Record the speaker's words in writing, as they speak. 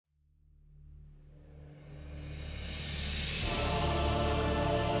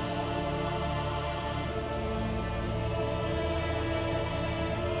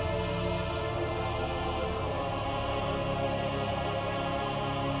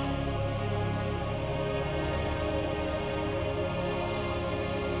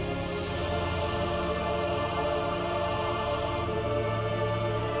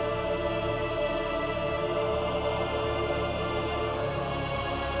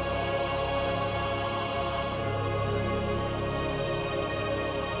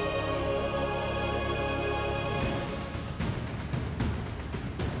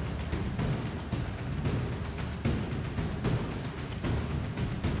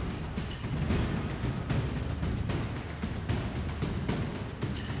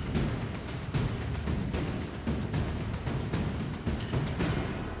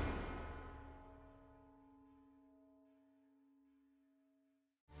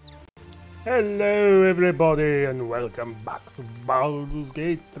Hello everybody and welcome back to Baldur's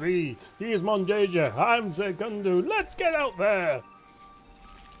Gate 3. Here's Mondeja, I'm Sir Cundoo. Let's get out there!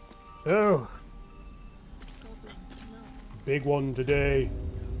 Oh, big one today.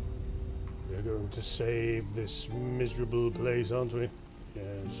 We're going to save this miserable place, aren't we?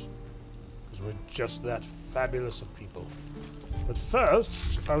 Yes, because we're just that fabulous of people. But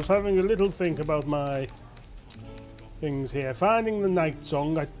first, I was having a little think about my things here. Finding the night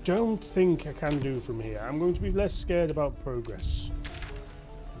song, I don't think I can do from here. I'm going to be less scared about progress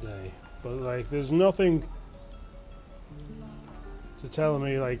today. But, like, there's nothing to tell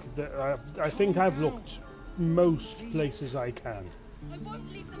me, like, that I think I've looked most places I can.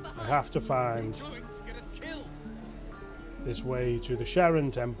 I have to find this way to the Sharon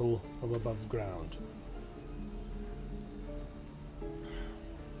Temple from above ground.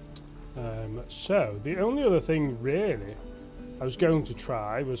 So, the only other thing, really, I was going to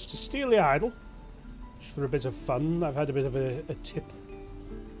try was to steal the idol, just for a bit of fun. I've had a bit of a tip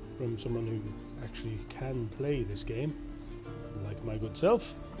from someone who actually can play this game, like my good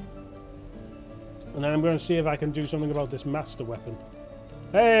self. And then I'm going to see if I can do something about this master weapon.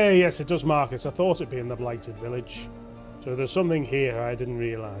 Hey, yes, it does mark it. I thought it'd be in the Blighted Village. So there's something here I didn't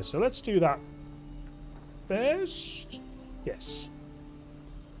realise. So let's do that first. Yes.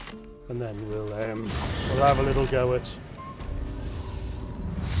 And then we'll have a little go at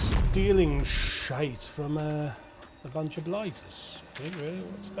stealing shite from a bunch of blighters. Okay, really?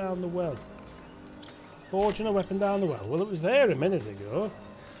 What's down the well? Forging a weapon down the well. Well, it was there a minute ago.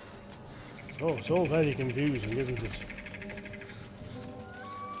 Oh, it's all very confusing, isn't it?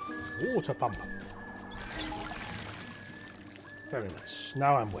 Water pump. Very nice.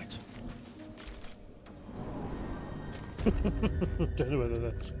 Now I'm wet. Don't know whether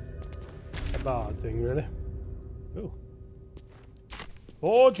that's a bad thing, really. Oh.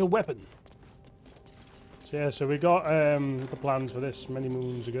 Forge a weapon. So, yeah, so we got the plans for this many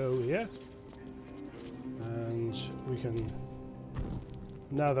moons ago here. And we can...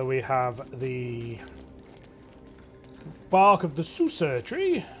 Now that we have the bark of the Susur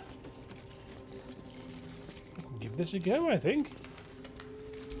tree, we can give this a go, I think.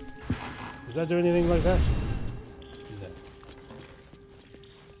 Does that do anything like that?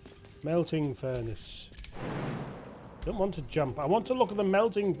 Melting furnace. Don't want to jump. I want to look at the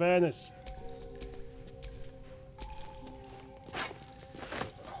melting furnace.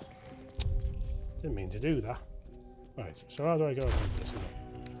 Didn't mean to do that. Right, so how do I go about this now?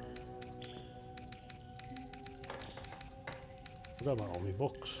 I've got about all my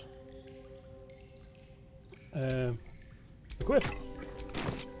books. Equip.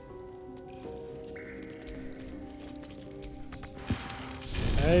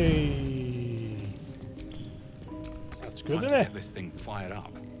 Hey, that's good, isn't it? Get this thing fired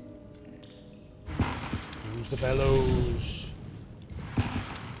up. Use the bellows.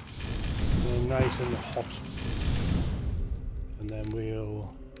 They're nice and hot, and then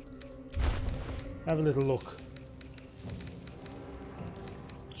we'll have a little look.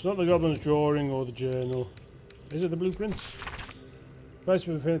 It's not the goblin's drawing or the journal. Is it the blueprints? First,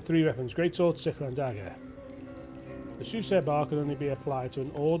 we found 3 weapons: greatsword, sickle, and dagger. The Susur bar can only be applied to an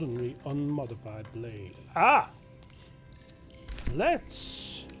ordinary, unmodified blade. Ah!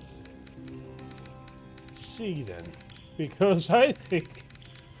 Let's see then. Because I think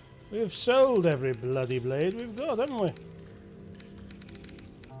we've sold every bloody blade we've got, haven't we?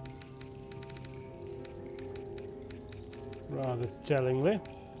 Rather tellingly.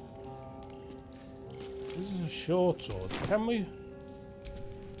 This is a short sword. Can we...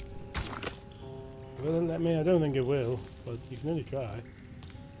 Will it let me? I don't think it will, but you can only try.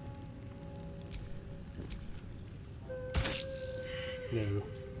 No.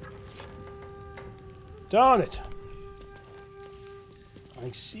 Darn it!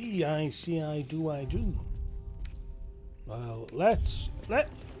 I see, I do. Well, let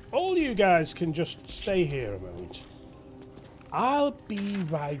all you guys can just stay here a moment. I'll be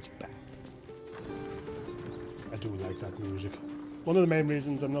right back. I do like that music. One of the main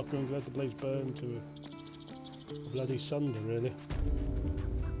reasons I'm not going to let the place burn to a bloody sunder, really.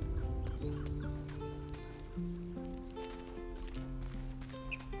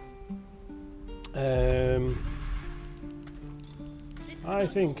 I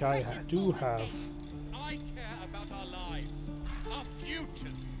think I do have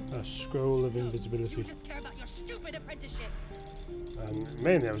a scroll of invisibility. You just care about your stupid apprenticeship.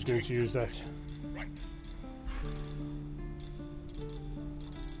 Mainly I was going to use that.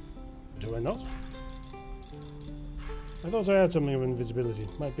 Do I not? I thought I had something of invisibility.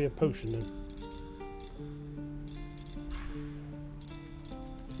 Might be a potion then.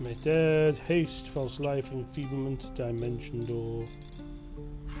 My dead, haste, false life, enfeeblement, dimension door.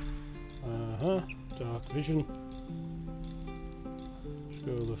 Dark vision.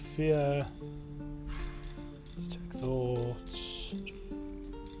 Scroll of fear. Detect thoughts.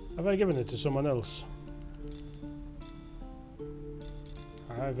 Have I given it to someone else?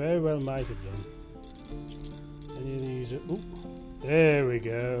 I very well might have done. Any of these? Ooh, there we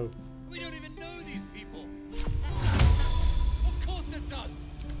go. We don't even know these people. Of course it does.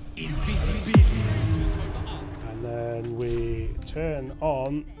 Invisibility. And then we turn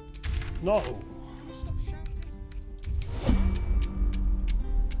on. No. Stop shouting.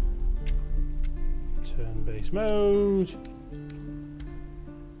 Turn base mode.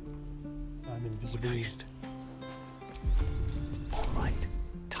 I'm invisible. Organized. All right,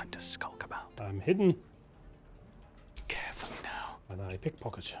 time to skulk about. I'm hidden. Carefully now. And I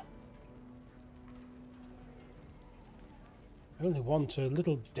pickpocket. I only want a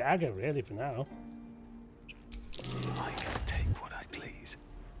little dagger, really, for now. I can take what I please.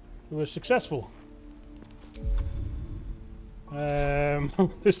 We were successful.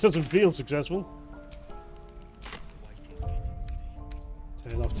 This doesn't feel successful.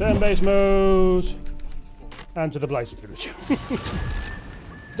 Turn off turn-based mode. And to the Blighted Village.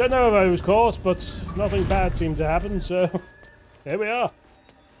 Don't know if I was caught, but nothing bad seemed to happen, so here we are.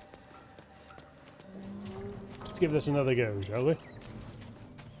 Let's give this another go, shall we?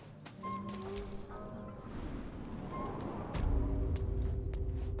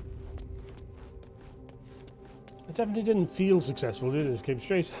 It definitely didn't feel successful, did it? It came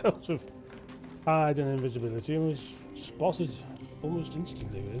straight out of hide and invisibility and was spotted almost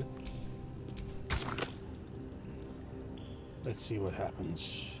instantly, really. Let's see what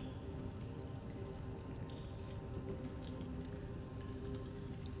happens.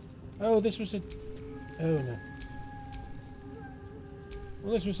 Oh, this was a... Oh, no.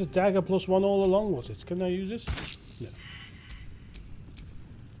 Well, this was a dagger +1 all along, was it? Can I use this? No.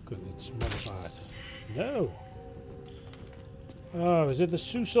 Good, it's modified. No! Oh, is it the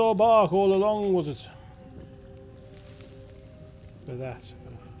Susor bark all along, was it? For that.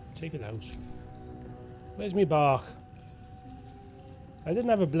 Take it out. Where's me bark? I didn't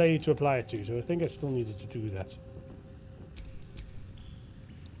have a blade to apply it to, so I think I still needed to do that.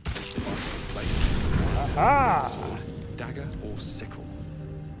 Aha! Sword, dagger, or sickle?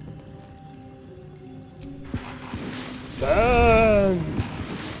 Burn!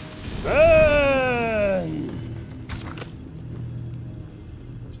 Burn!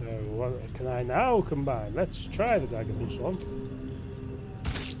 So what can I now combine? Let's try the dagger +1.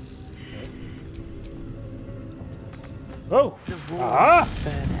 Oh! The Ah!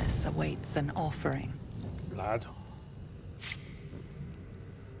 furnace awaits an offering. Lad.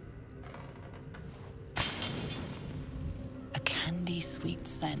 A candy-sweet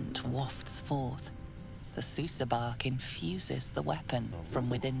scent wafts forth. The Susa bark infuses the weapon from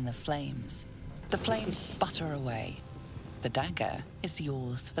within the flames. The flames sputter away. The dagger is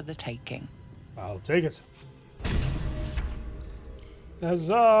yours for the taking. I'll take it.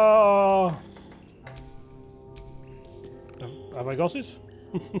 Huzzah! Have I got it?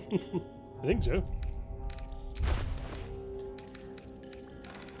 I think so.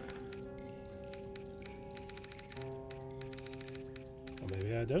 Or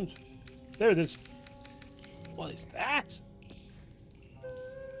maybe I don't. There it is. What is that?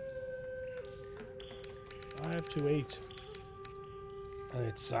 528. And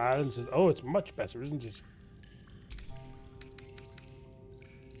it silences. Oh, it's much better, isn't it?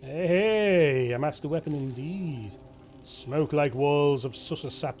 Hey, a master weapon indeed. Smoke like walls of Susa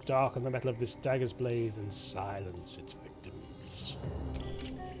sap darken the metal of this dagger's blade and silence its victims.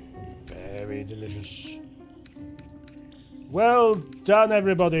 Very delicious. Well done,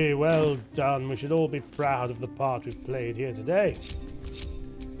 everybody. Well done. We should all be proud of the part we've played here today.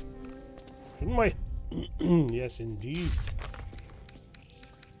 Shouldn't we? Yes, indeed.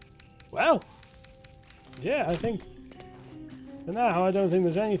 Well, yeah, I think for now I don't think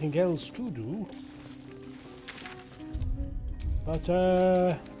there's anything else to do. But,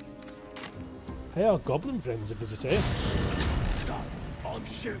 hey, our goblin friends are visiting. So, I'm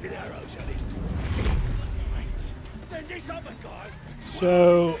shooting arrows at his dwarf. Then this other guy.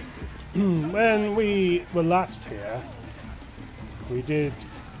 So, when we were last here, we did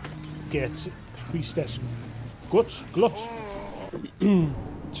get Priestess Glut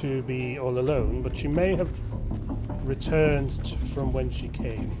to be all alone, but she may have returned from when she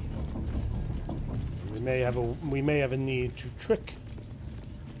came. We may have a need to trick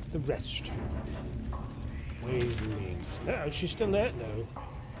the rest. Ways and means. No, she's still there. No.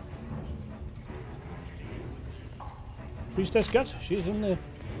 Priestess Gut, she's in there.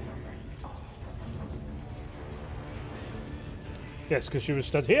 Yes, because she was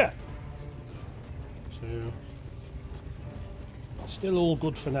stood here. So, still all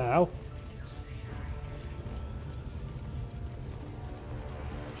good for now.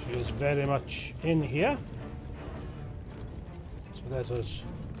 She is very much in here. So let us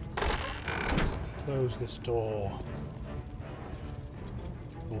close this door.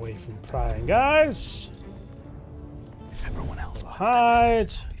 Away from prying eyes. If everyone else wants Hide. their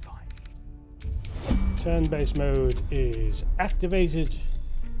business, it's fine. Turn-based mode is activated.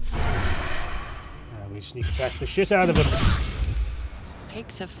 And we sneak attack the shit out of them. Pick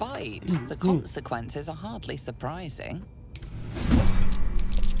to fight. The consequences are hardly surprising.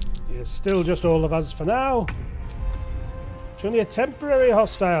 It's still just all of us for now. It's only a temporary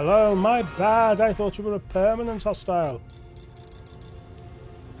hostile. Oh, my bad. I thought you were a permanent hostile.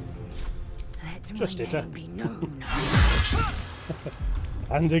 Let Just my hit her. name be known.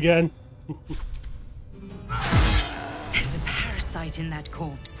 And again. There's a parasite in that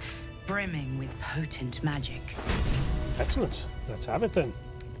corpse, brimming with potent magic. Excellent. Let's have it then.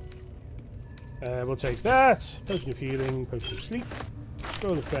 We'll take that. Potion of healing, potion of sleep,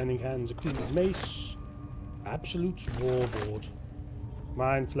 scroll of burning hands, a queen of mace, absolute warboard,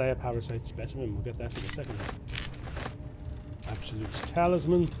 mind flayer, parasite specimen. We'll get that in a second. Absolute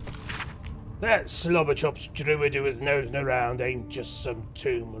talisman. That slobberchop's druid who is nosing around ain't just some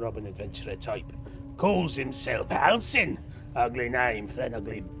tomb robbing adventurer type. Calls himself Hanson. Ugly name for an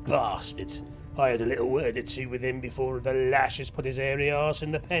ugly bastard. I had a little word or two with him before the lashes put his hairy arse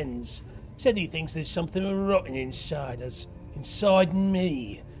in the pens. Said he thinks there's something rotten inside us. Inside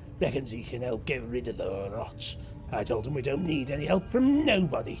me. Reckons he can help get rid of the rot. I told him we don't need any help from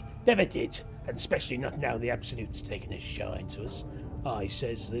nobody. Never did. And especially not now the Absolute's taken a shine to us. I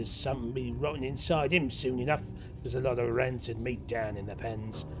says there's something be rotten inside him soon enough. There's a lot of rancid meat down in the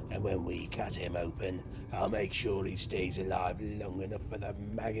pens, and when we cut him open, I'll make sure he stays alive long enough for the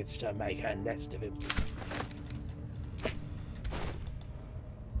maggots to make a nest of him.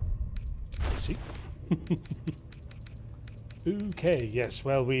 See? Okay, yes,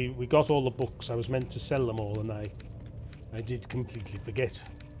 well, we got all the books. I was meant to sell them all, and I did completely forget.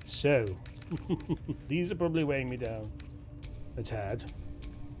 So, these are probably weighing me down. A tad.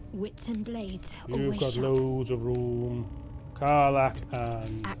 Wits and blades. You've always got sharp. loads of room. Karlak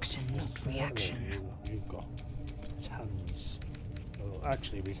and... Action, not reaction. You've got tons. Well,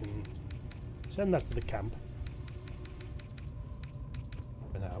 actually, we can send that to the camp.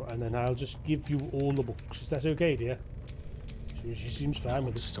 For now, and then I'll just give you all the books. Is that okay, dear? She seems fine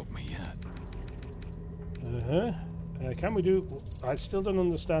with it. Stop me yet. Can we do... I still don't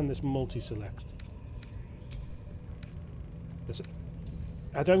understand this multi-select.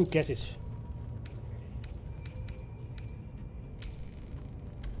 I don't get it.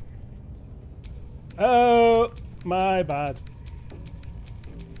 Oh, my bad.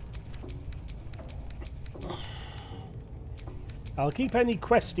 I'll keep any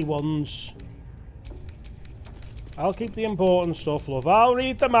questy ones. I'll keep the important stuff, love. I'll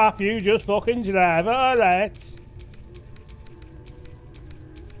read the map, you just fucking drive, alright?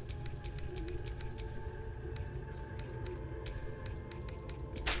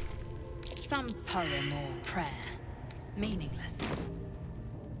 Some poem or prayer. Meaningless.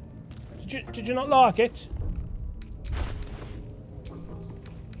 Did you not like it?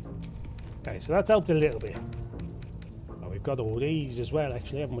 Okay, so that's helped a little bit. Oh, we've got all these as well,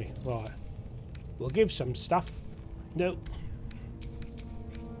 actually, haven't we? Right. We'll give some stuff. No.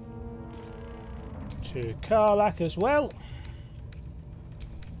 To Karlak as well.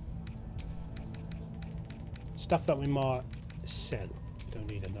 Stuff that we might sell. Don't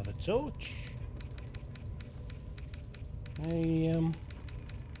need another torch. Don't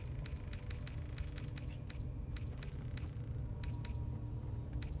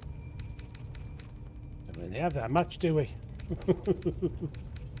really have that much, do we?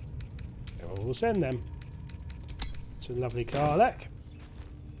 We'll send them to lovely Karlak.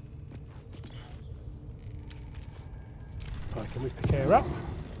 Right, can we pick her up?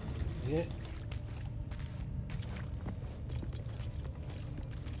 Yeah.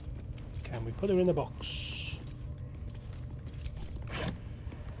 Can we put her in the box?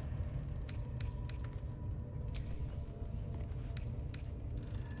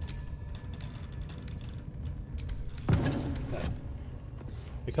 No.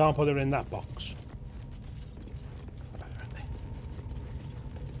 We can't put her in that box.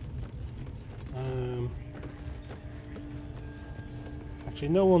 Actually,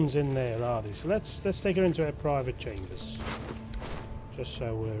 no one's in there, are they? So let's take her into her private chambers. Just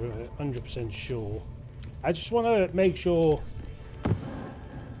so we're 100% sure. I just want to make sure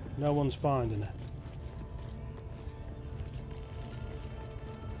no one's finding her.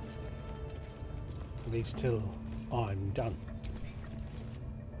 At least till I'm done.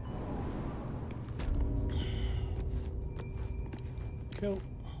 Cool.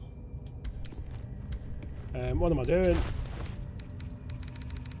 What am I doing?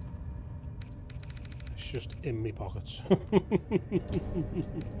 It's just in me pockets.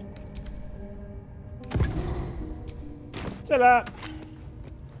 Ta-da!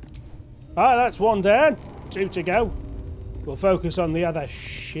 Ah, that's one down. 2 to go. We'll focus on the other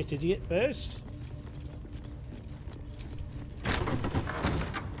shit idiot first.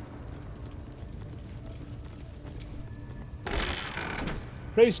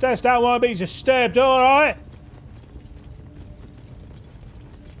 Priestess don't want to be disturbed, alright?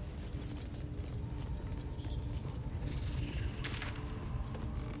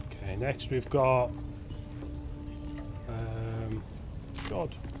 Okay, next we've got...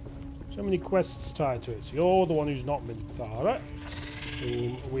 God. So many quests tied to it. You're the one who's not Minthara,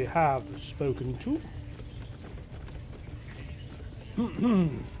 whom we have spoken to.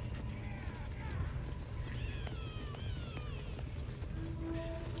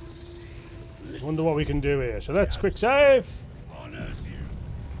 Wonder what we can do here. So let's quick save.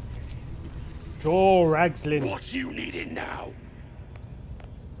 Draw Ragslin. What you needing now?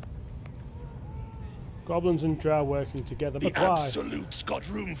 Goblins and Drow working together, The but why? Absolute's got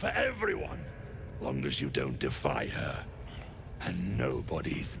room for everyone, long as you don't defy her. And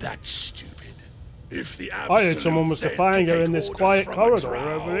nobody's that stupid. If the Absolute I heard someone was says defying to her take in this orders quiet from a corridor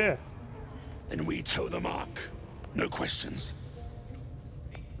drow, over here. then we toe the mark. No questions.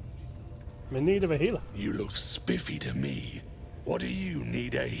 I'm in need of a healer. You look spiffy to me. What do you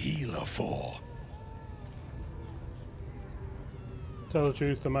need a healer for? Tell the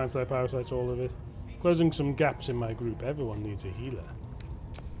truth, the Mind Flayer parasites all of it. Closing some gaps in my group. Everyone needs a healer.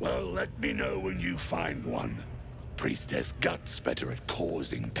 Well, let me know when you find one. Priestess Gut's better at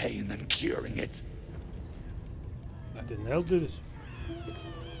causing pain than curing it. That didn't help, did it?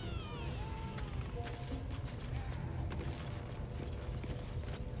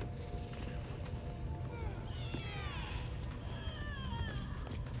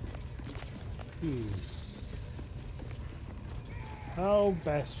 How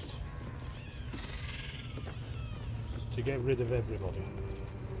best to get rid of everybody?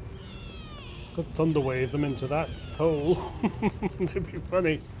 Could thunderwave them into that hole. That'd be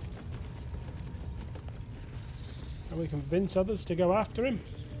funny. Can we convince others to go after him?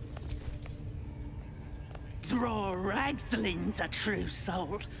 Draw Ragslin's a true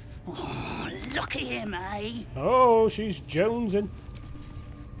soul. Oh, look at him, eh? Oh, she's jonesing.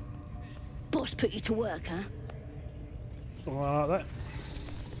 Boss put you to work, huh? Something like that.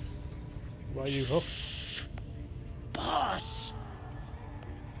 Why you hook? Boss!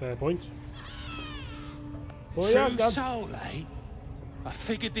 Fair point. Oh, yeah, True God. soul, eh? I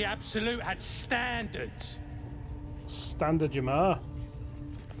figured the Absolute had standards. Standard Jamar.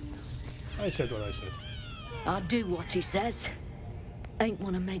 I said what I said. I'll do what he says. Ain't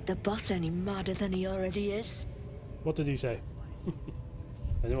want to make the boss any madder than he already is. What did he say?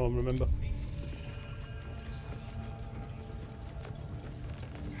 Anyone remember?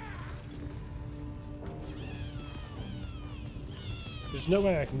 There's no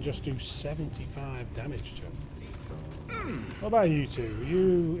way I can just do 75 damage to him. What about you two? Are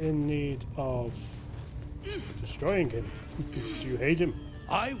you in need of destroying him? Do you hate him?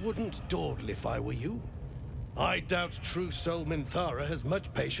 I wouldn't dawdle if I were you. I doubt true soul Minthara has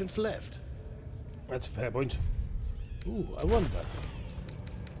much patience left. That's a fair point. Ooh, I wonder.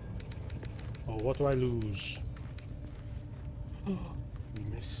 Oh, what do I lose?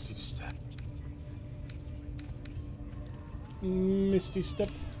 Misty Step. Misty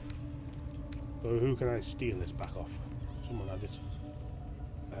Step. So who can I steal this back off? Someone had it.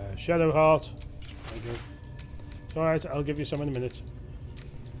 Shadow Heart. There you go. It's alright, I'll give you some in a minute.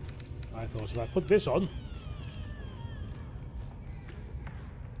 I thought if I put this on...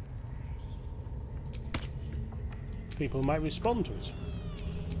 people might respond to it.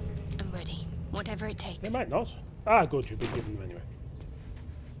 I'm ready. Whatever it takes. They might not. Ah, good, you've been given them anyway.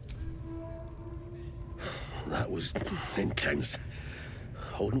 That was intense.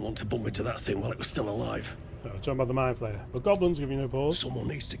 I wouldn't want to bump into that thing while it was still alive. Oh, talking about the Mind Flayer. But goblins give you no pause. Someone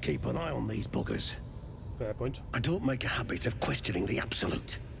needs to keep an eye on these buggers. Fair point. I don't make a habit of questioning the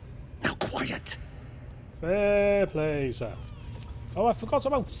Absolute. Now quiet. Fair play, sir. Oh, I forgot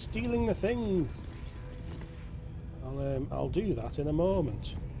about stealing the thing. I'll do that in a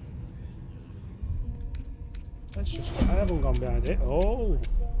moment. Let's just... I haven't gone behind it. Oh.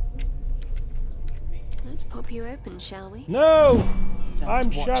 Let's pop you open, shall we? No! Sounds I'm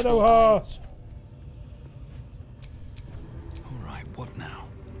watchful, Shadowheart. All right, what now?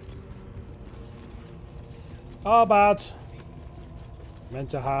 Oh, bad.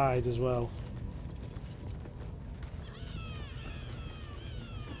 Meant to hide as well.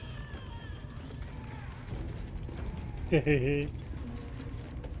 That's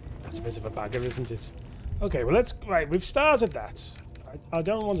a bit of a bagger, isn't it? Okay, well let's... Right, we've started that. I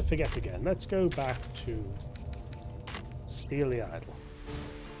don't want to forget again. Let's go back to Steal the Idol.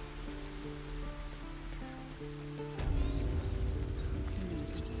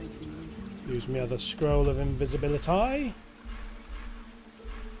 Use my other scroll of invisibility. And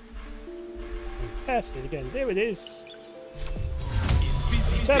cast it again. There it is.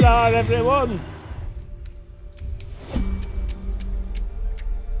 Ta-da, everyone!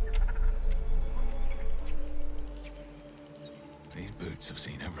 These boots have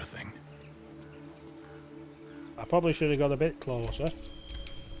seen everything. I probably should have got a bit closer.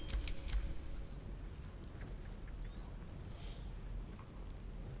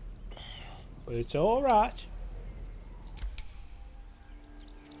 But it's alright.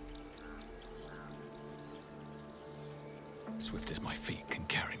 Swift as my feet can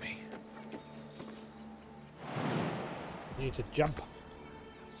carry me. Need to jump.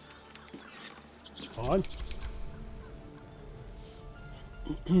 It's fine.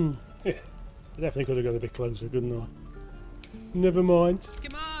 Yeah, I definitely could have got a bit closer, couldn't I? Never mind.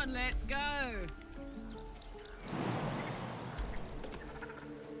 Come on, let's go.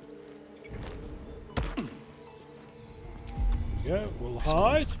 Yeah, we'll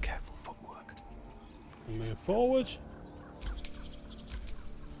hide. Careful footwork. And move forward.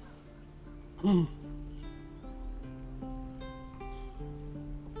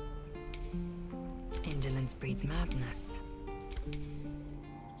 Indolence breeds madness.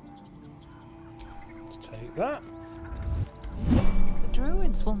 Let's take that. The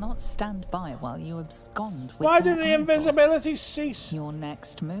druids will not stand by while you abscond with Why their did the idol. invisibility cease? Your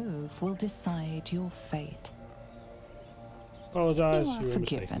next move will decide your fate. Apologise, You are you were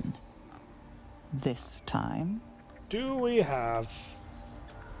forgiven. mistaken. This time. Do we have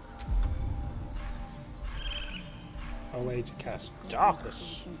a way to cast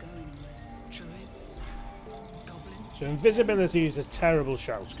darkness? So invisibility is a terrible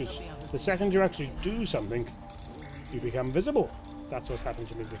shout, because the second you actually do something, you become visible. That's what's happened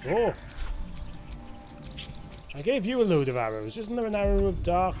to me before. I gave you a load of arrows. Isn't there an arrow of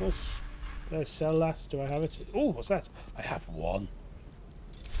darkness? Did I sell that? Do I have it? Oh, what's that? I have one.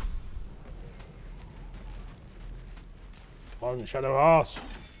 Come on, Shadow Horse.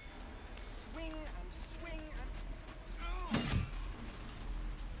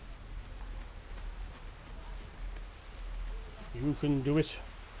 You can do it.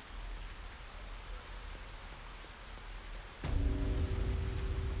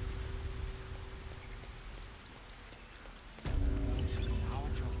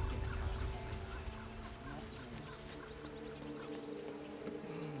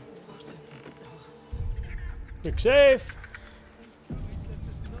 Quick save.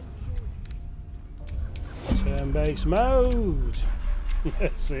 Turn-based mode.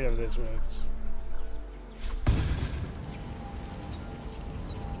 Let's see how this works.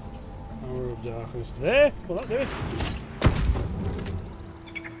 Hour of darkness there. Will that do it?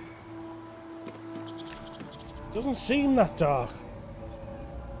 Doesn't seem that dark.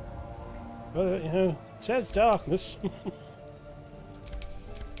 But, you know, it says darkness.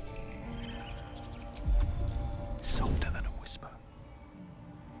 Softer than a whisper.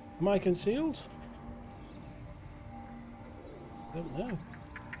 Am I concealed? I don't know.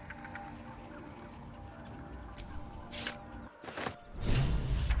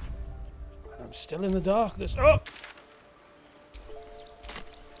 I'm still in the darkness. Oh!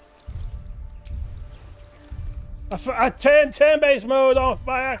 I turned turn-based mode off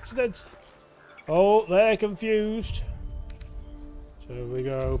by accident. Oh, they're confused. So we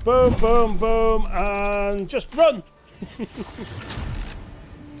go boom, boom, boom, and just run.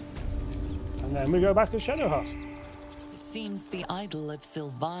 And then we go back to Shadow Hut. It seems the idol of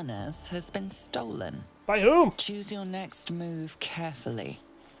Sylvanas has been stolen. By whom? Choose your next move carefully.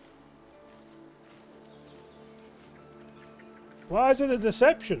 Why is it a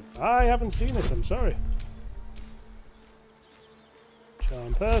deception? I haven't seen it, I'm sorry.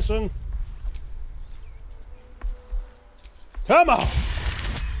 Charm person. Come on!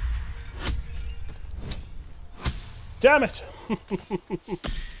 Damn it!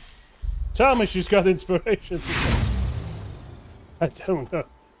 Tell me she's got inspiration. I don't know.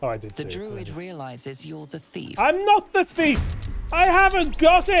 Oh, I did. The druid realizes you're the thief. I'm not the thief! I haven't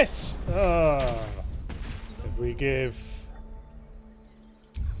got it! Oh. If we give...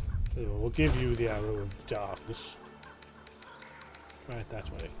 We'll give you the arrow of darkness. Right that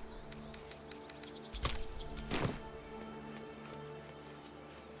way.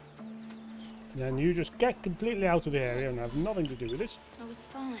 Then you just get completely out of the area and have nothing to do with it. I was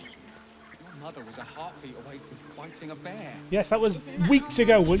fine. Your mother was a heartbeat away from fighting a bear. Yes, that was weeks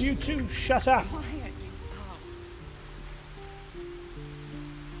ago. Will you two shut up? Quiet, Karl.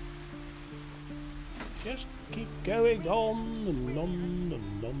 Just keep going on and on and on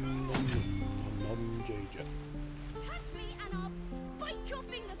and on and on, JJ. Touch me and I'll bite your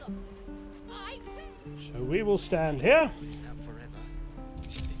fingers off. So we will stand here.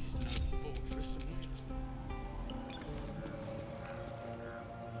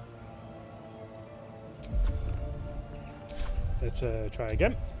 Let's try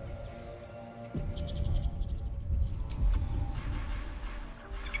again.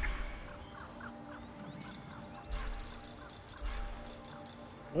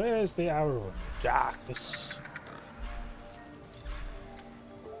 Where's the arrow of darkness?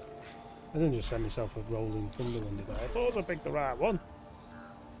 I didn't just send myself a rolling thunder one, did I? I thought I picked the right one.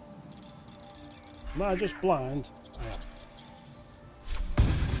 Am I just blind? I am.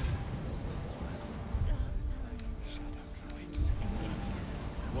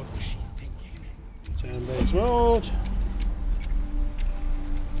 Turn-based mode.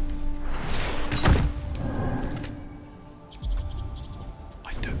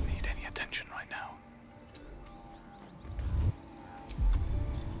 I don't need any attention right now.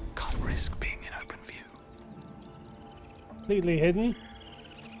 Can't risk being in open view. Completely hidden.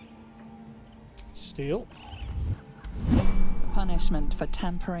 Steel. Punishment for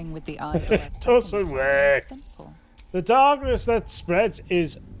tampering with the idol. Doesn't work. Simple. The darkness that spreads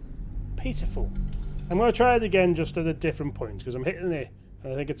is pitiful. I'm going to try it again just at a different point because I'm hitting it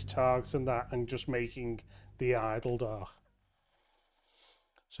and I think it's targeting that and just making the idol dark.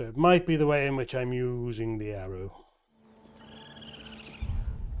 So it might be the way in which I'm using the arrow.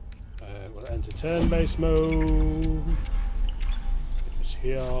 We'll enter turn-based mode. It was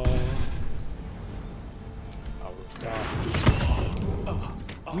here.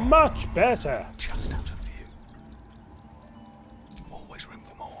 Much better. Just out of view. Always room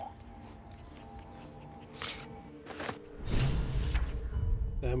for more.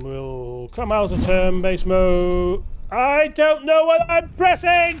 Then we'll come out of turn-based mode. I don't know what I'm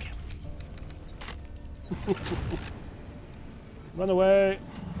pressing! Run away.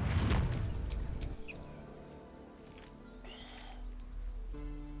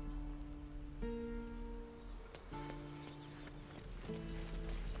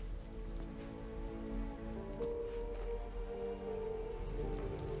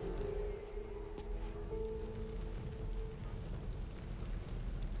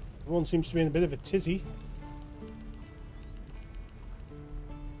 Everyone seems to be in a bit of a tizzy.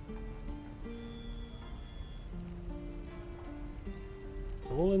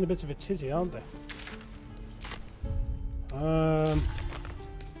 They're all in a bit of a tizzy, aren't they?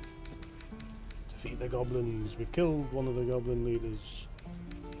 Defeat the goblins. We've killed one of the goblin leaders.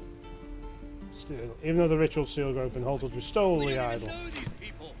 Still, even though the ritual seal open halted, we stole the idol.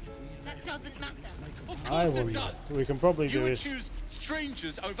 That doesn't matter. I wonder. We can probably do it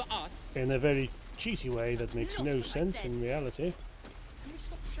Strangers over us. in a very cheaty way that makes no sense in reality. Can you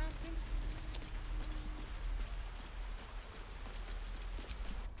stop shouting?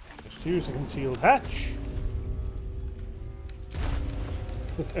 Just use the concealed hatch.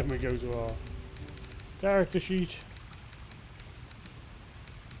 Then we go to our character sheet.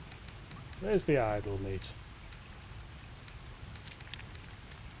 Where's the idol, mate?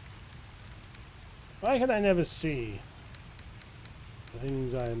 Why can I never see the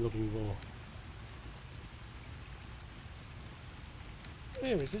things I am looking for?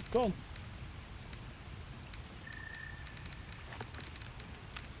 Where is it gone?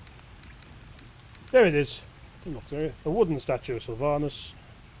 There it is. Didn't look there. A wooden statue of Sylvanus.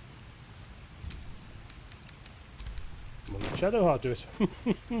 Well, let Shadowheart do it.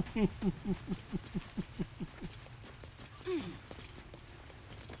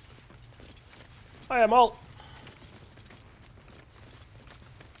 I am all.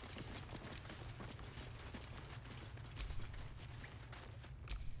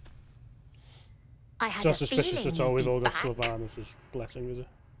 I had So a suspicious feeling at all. you'd We've be all got back. Sylvanus' blessing, is it?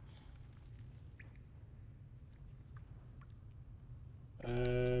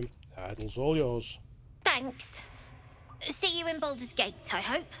 The idol's all yours. Thanks. See you in Baldur's Gate, I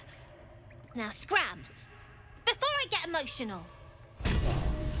hope. Now scram! Before I get emotional!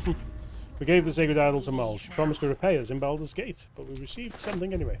 We gave the sacred idol to Mohn. She promised to repay us in Baldur's Gate, but we received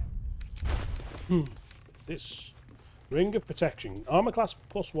something anyway. This ring of protection, armor class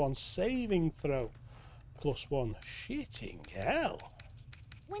 +1, saving throw +1. Shitting hell!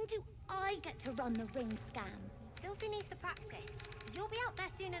 When do I get to run the ring scam? Sylphie needs the practice. You'll be out there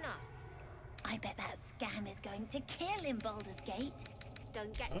soon enough. I bet that scam is going to kill in Baldur's Gate.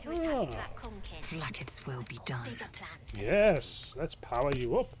 Don't get too attached to that conkin. Blackets will be done. Bigger plans. Yes, let's power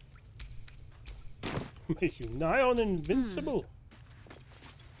you up. Make you nigh on invincible.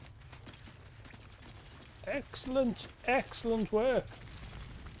 Excellent, excellent work.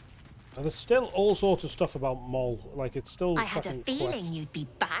 And there's still all sorts of stuff about Moll. Like, it's still. I had a feeling quest. you'd be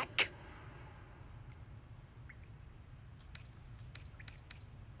back.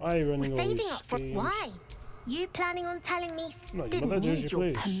 Why are you running We're all saving these up for schemes? why? You planning on telling me No, you didn't mother, do as need you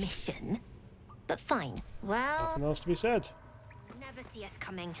your please. permission? But fine. Well, Nothing else to be said. never see us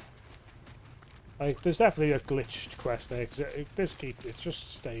coming. Like, there's definitely a glitched quest there because it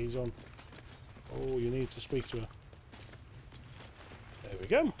just stays on. Oh, you need to speak to her. There we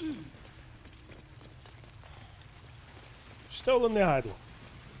go. Stolen the idol.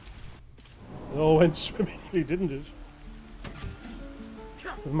 It all went swimmingly, didn't it?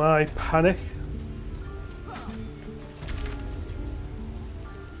 With my panic.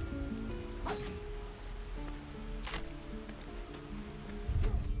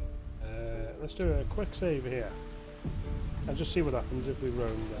 Let's do a quick save here. And just see what happens if we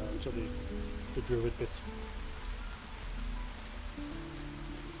roam down to the druid bit.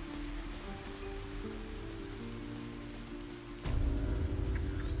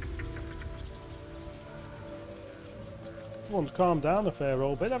 Everyone's calmed down a fair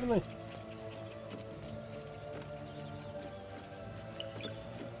old bit, haven't they?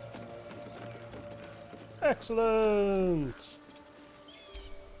 Excellent!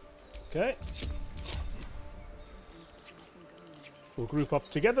 Okay. We'll group up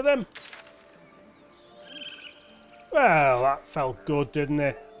together then. Well, that felt good, didn't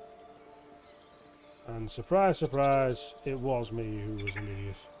it? And surprise, surprise, it was me who was an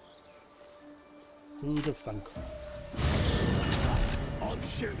idiot. Who'd have thunk? I'm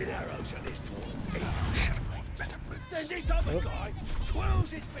shooting arrows at this dwarf. Then this other guy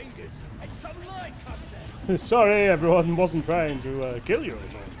twirls his fingers and some light comes out. Sorry, everyone, wasn't trying to kill you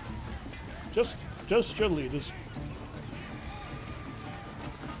at all. Just your leaders.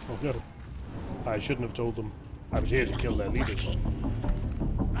 Oh no. I shouldn't have told them. I was here to kill their leaders.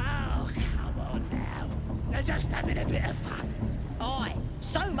 Oh, come on now. They're just having a bit of fun. Aye,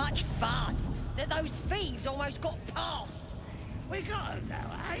 so much fun that those thieves almost got past. We got him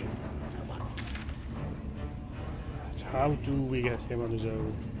now, eh? Come on. So how do we get him on his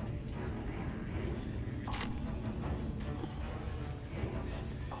own?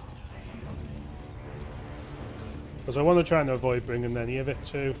 Because I want to try and avoid bringing any of it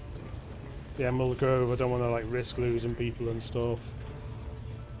to the Emerald Grove. I don't want to like risk losing people and stuff.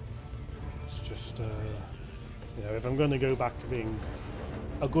 It's just, you know, if I'm going to go back to being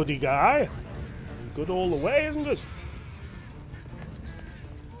a goody guy, good all the way, isn't it?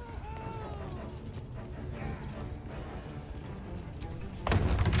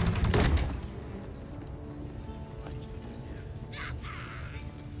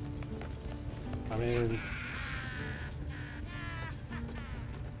 I mean,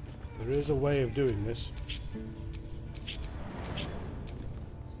 there is a way of doing this.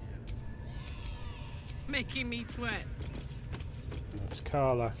 Making me sweat. That's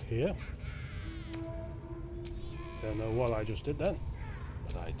Karl here. Don't know what I just did then,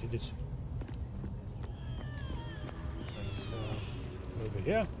 but I did it. Over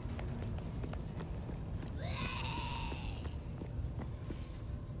here.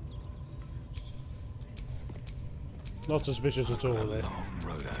 Not suspicious at all there. Long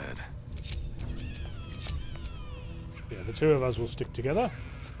road ahead. Yeah, the two of us will stick together.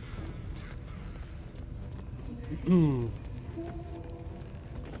 Don't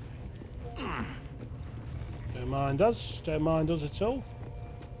mind us. Don't mind us at all.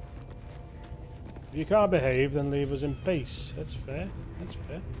 If you can't behave, then leave us in peace. That's fair. That's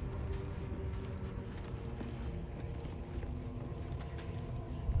fair.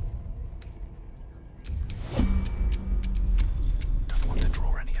 Don't want to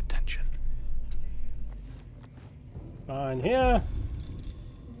draw any attention. Fine here.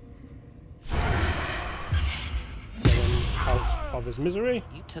 Get him out of his misery.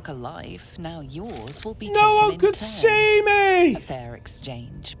 You took a life, now yours will be No taken one in could turn. see me! A fair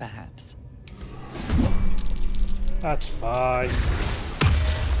exchange, perhaps. That's fine.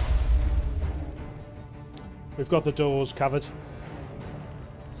 We've got the doors covered.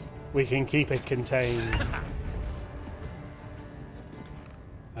 We can keep it contained.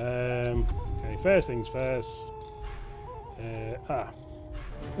 Okay, first things first.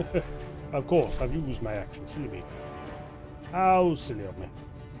 Of course, I've used my action. Silly me. How silly of me.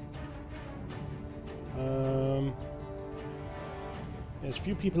 Yes,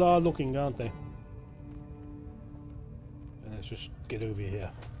 few people are looking, aren't they? And let's just get over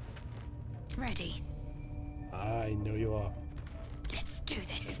here. Ready. I know you are. Let's do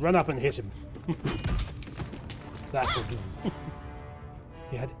this. Run up and hit him. That will do.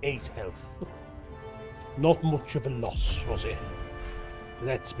 He had 8 health. Not much of a loss, was he?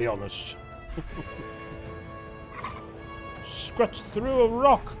 Let's be honest. Scratched through a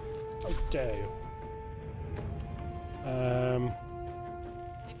rock. How dare you?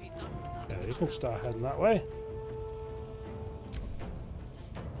 Yeah, you can start heading that way.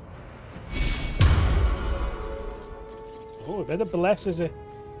 Oh, a bit of bless, is it?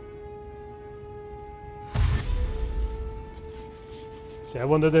 See, I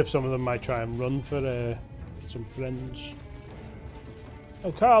wondered if some of them might try and run for some friends.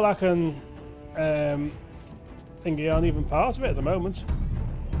 Oh, Karl, I can think you aren't even part of it at the moment.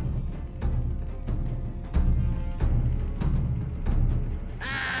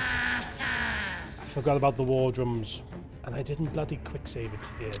 I forgot about the war drums, and I didn't bloody quick save it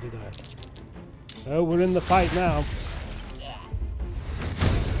here, did I? Oh, we're in the fight now.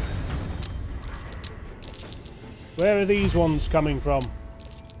 Where are these ones coming from?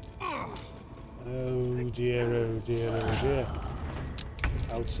 Oh dear, oh dear, oh dear.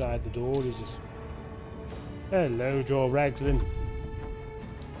 Outside the door is it? Hello, Joe Ragslin.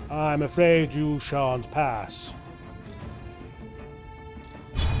 I'm afraid you shan't pass.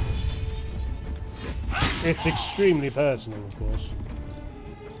 It's extremely personal, of course.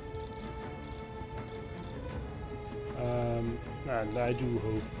 And I do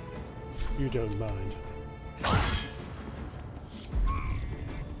hope you don't mind.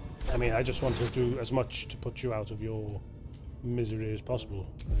 I mean, I just want to do as much to put you out of your misery as possible.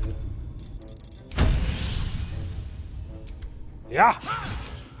 Yeah!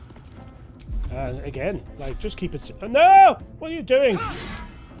 Again, like, just keep it... No! What are you doing?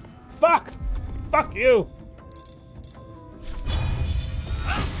 Fuck! Fuck you!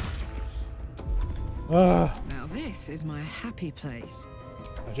 Now this is my happy place.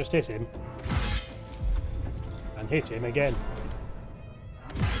 I just hit him. And hit him again.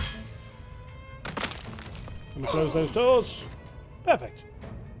 Let me close those doors. Perfect.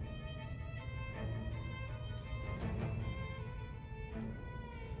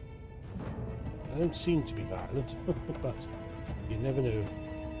 I don't seem to be violent, but you never know.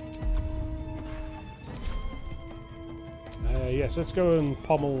 Yes, let's go and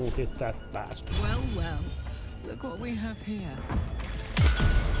pommel hit that bastard. Well, well. Look what we have here.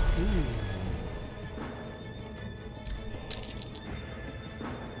 Ooh.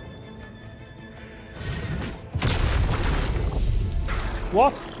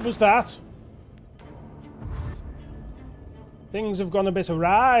 What was that? Things have gone a bit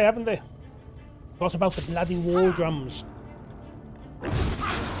awry, haven't they? What about the bloody war drums?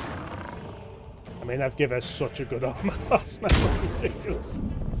 I mean, I've given us such a good armor last night. Ridiculous.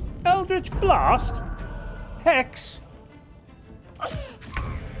 Eldritch Blast? Hex?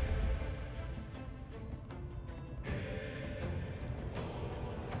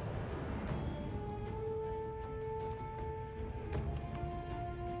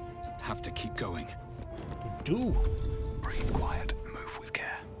 Have to keep going. Do. Breathe quiet, move with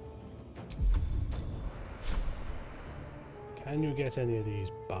care. Can you get any of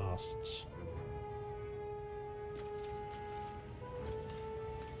these bastards?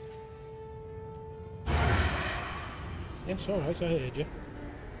 Yes, alright, I heard you.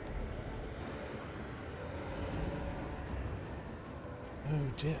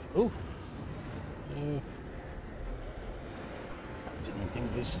 Oh dear. Oh! Didn't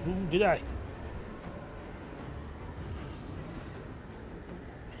think this through, did I?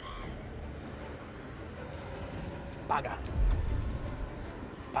 Bagger.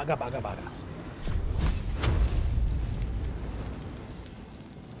 Bagger, bagger, bagger.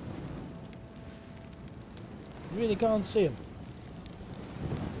 You really can't see him.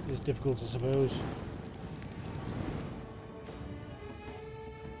 It's difficult, I suppose.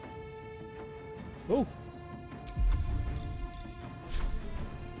 Oh!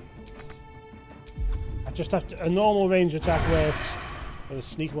 I just have to... A normal range attack works, but a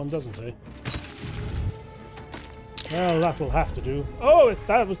sneak one doesn't, eh? Well, that will have to do. Oh,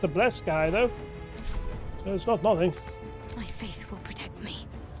 that was the blessed guy, though. So it's not nothing. My faith will protect me.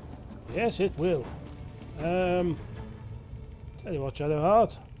 Yes, it will. Tell you what,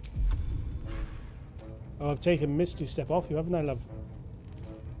 Shadowheart. Oh, I've taken Misty Step off you, haven't I, love?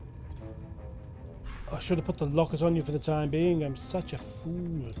 I should have put the lockers on you for the time being. I'm such a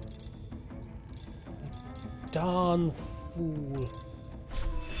fool. A darn fool.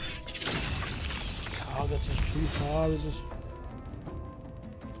 Target's as too far, is it?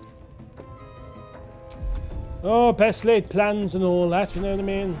 Oh, best laid plans and all that, you know what I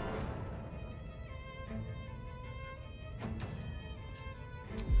mean?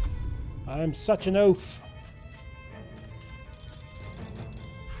 I'm such an oaf.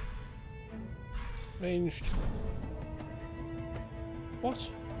 Ranged. What?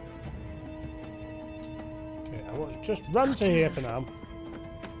 Okay, I want just run to here for now.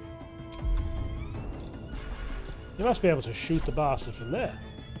 You must be able to shoot the bastard from there.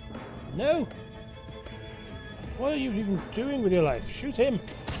 No. What are you even doing with your life? Shoot him.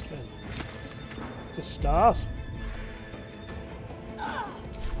 It's a start.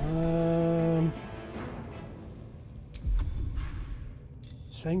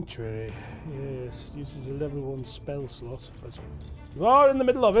 Sanctuary. Yes, uses a level 1 spell slot. But you are in the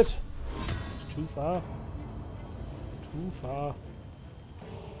middle of it. It's too far. Too far.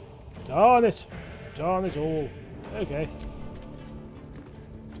 Darn it. Darn it all. Okay.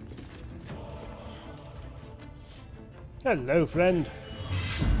 Hello, friend.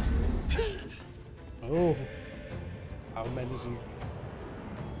 Oh. How menacing.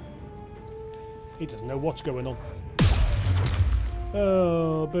 He doesn't know what's going on.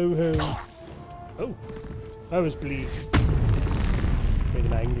 Oh, boo-hoo. Oh. That was bleed. Made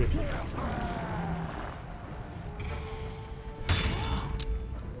him angry.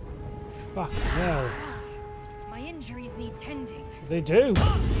 Fuck hell. My injuries need tending. They do.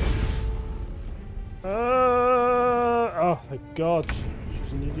 Oh, thank God.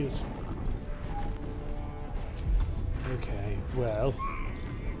 She's an idiot. Okay, well.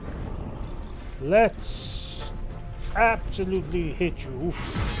 Let's absolutely hit you.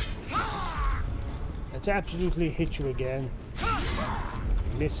 Let's absolutely hit you again.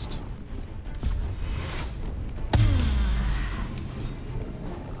 Missed.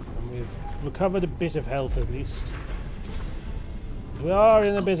 And we've recovered a bit of health at least. We are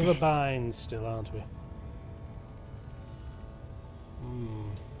in a bit of a bind still, aren't we?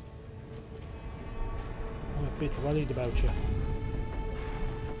 I'm a bit worried about you.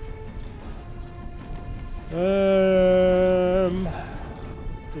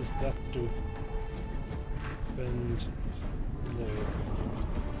 What does that do? And no.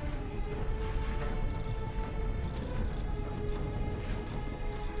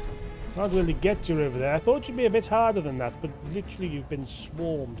 Can't really get you over there. I thought you'd be a bit harder than that, but literally you've been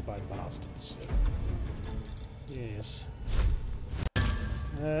swarmed by bastards. So. Yes.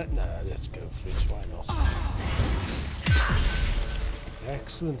 No, let's go for it. Why not?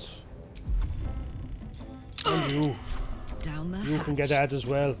 Excellent. And you. Down the You can get that as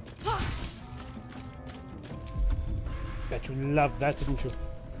well. Bet you loved that, didn't you?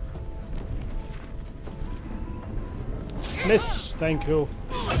 Miss, thank you.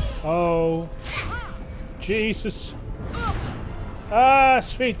 Oh, Jesus. Ah,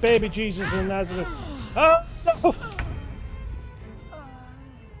 sweet baby Jesus in Nazareth. Oh, no.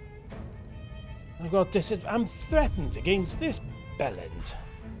 I've got I'm threatened against this bellend.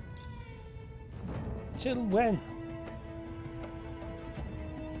 Till when?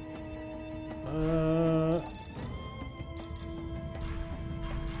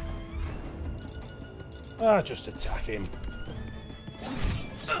 Just attack him.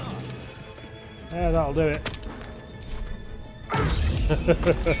 Yeah, that'll do it.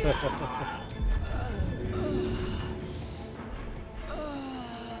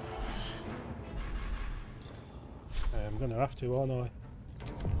 I'm gonna have to, aren't I?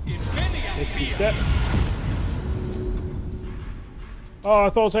 Misty step. Oh, I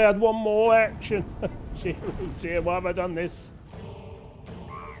thought I had one more action. Dear, why have I done this?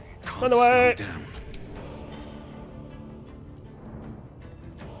 Run away!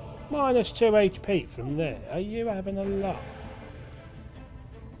 Minus 2 HP from there. Are you having a laugh?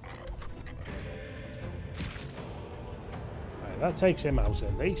 Right, that takes him out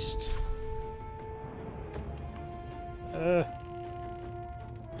at least.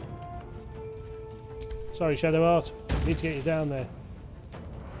 Sorry, Shadow Art. Need to get you down there.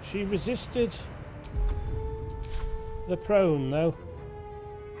 She resisted the prone, though.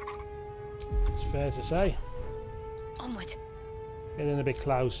 It's fair to say. Onward. Get in a bit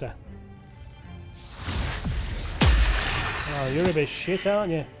closer. Oh, you're a bit shit,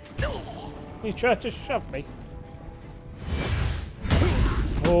 aren't you? You tried to shove me.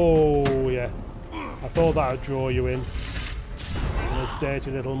 Oh, yeah. I thought that would draw you in. And a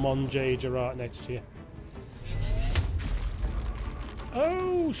dirty little Monjager right next to you.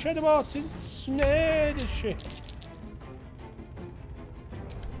 Oh, Shadow Art's ensnared as shit.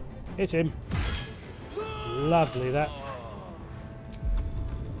 Hit him. Lovely, that.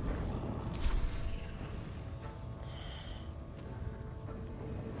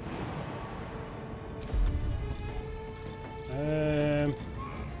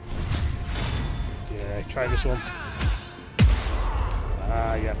 Try this one.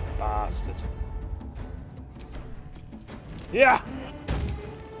 Ah, you bastard. Yeah!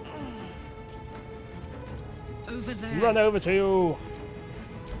 Over there. Run over to you!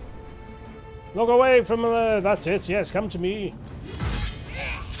 Look away from that's it, yes, come to me.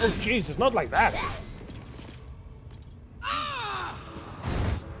 Oh, Jesus, not like that!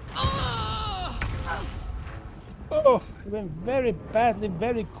 Oh, it went very badly,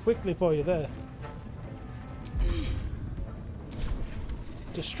 very quickly for you there.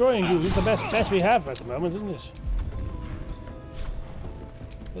 Destroying you is the best we have at the moment, isn't it?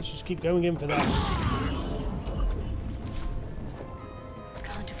 Let's just keep going in for that.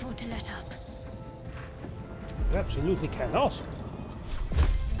 Can't afford to let up. You absolutely cannot.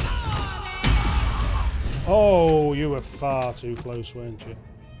 Oh, you were far too close, weren't you?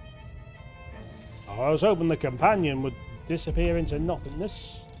 Oh, I was hoping the companion would disappear into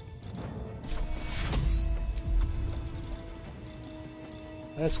nothingness.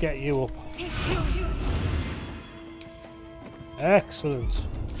 Let's get you up. Excellent.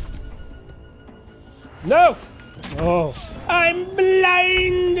 No! Oh, I'm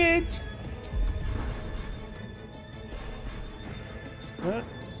blinded! Huh?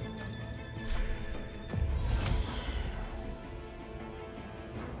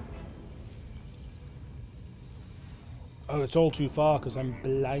 Oh, it's all too far because I'm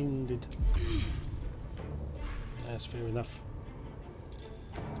blinded. That's fair enough.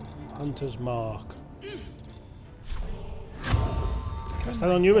 Hunter's mark. Cast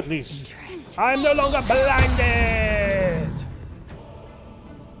that on you at least. I'm no longer blinded!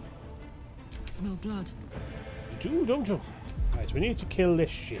 Smell blood. You do, don't you? Right, we need to kill this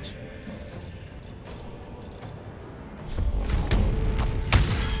shit.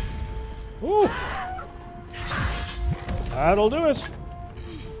 Ooh! That'll do it.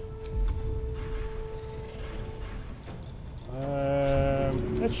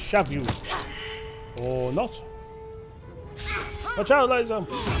 Let's shove you. Or not. Watch out, laser!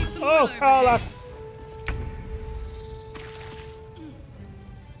 Oh, Karl!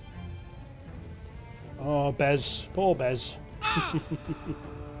 Oh, Bez. Poor Bez.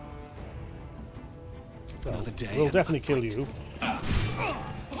 Another day. We'll definitely kill you.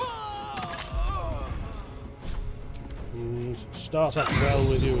 And start off well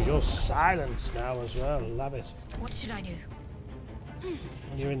with you. You're silenced now as well. Love it. What should I do?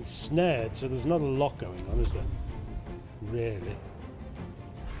 And you're ensnared, so there's not a lot going on, is there? Really.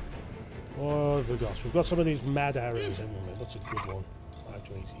 What have we got? We've got some of these mad arrows, haven't we? That's a good one. 5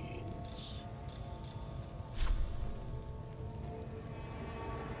 to 18.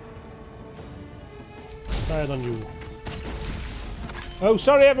 Fired on you. Oh,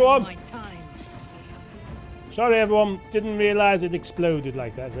 sorry everyone! Sorry everyone, didn't realise it exploded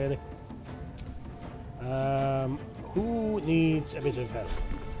like that, really. Who needs a bit of help?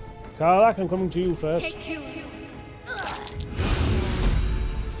 Karl, I'm coming to you first.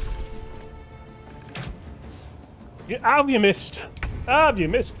 Have you missed? Have you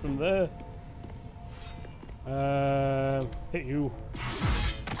missed from there? Hit you.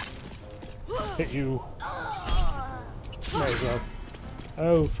 Hit you. There you go.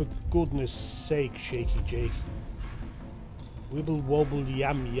 Oh, for goodness sake, Shaky Jake. Wibble wobble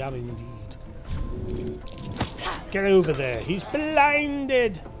yam yam indeed. Get over there. He's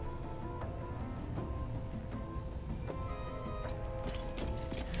blinded.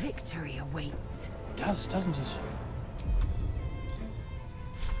 Victory awaits. It does, doesn't it?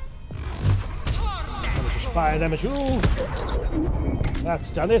 I'll just fire them at you. That's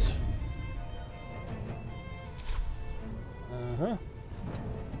done it. Uh-huh.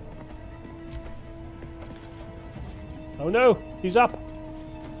 Oh no, he's up.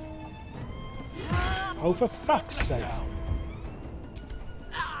 Oh, for fuck's sake.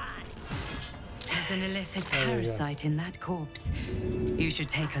 There's an illicit parasite in that corpse. You should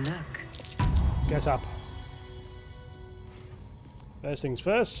take a look. Get up. First things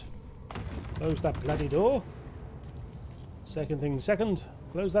first. Close that bloody door. Second thing second.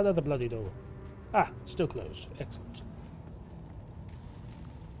 Close that other bloody door. Ah, it's still closed. Excellent.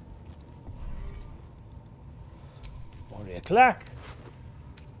 Warrior clack.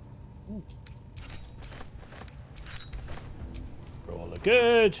 Ooh. Brawler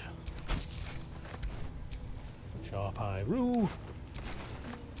good. Sharp eye roo.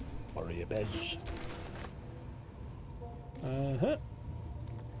 Warrior bez. Uh-huh.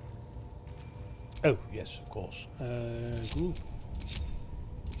 Oh, yes, of course. We're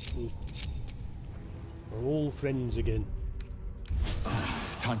all friends again.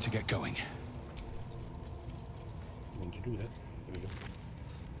 Time to get going. I'm going to do that. Here we go.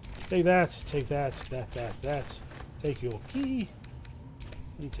 Take that, take that, that. Take your key.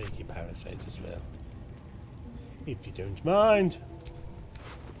 And take your parasite as well. If you don't mind.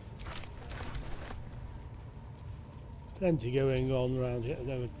 Plenty going on around here.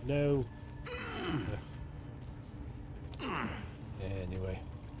 No, no. Anyway.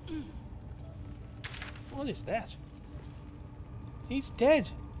 What is that? He's dead.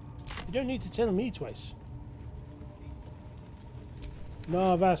 You don't need to tell me twice.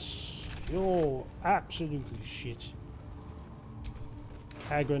 Narvas, you're absolutely shit.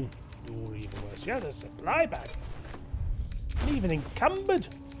 Hagren, you're even worse. Yeah, the supply bag. I'm even encumbered.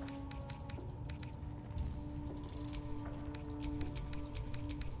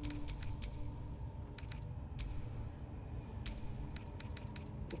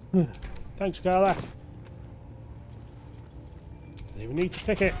 Thanks, Karl. Didn't even need to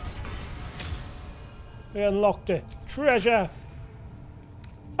pick it. We unlocked it. Treasure!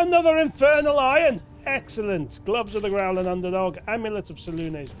 Another infernal iron! Excellent! Gloves of the Growling Underdog, Amulet of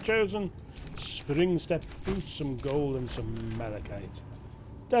Selune's Chosen, Spring Step Boots, some gold and some malachite.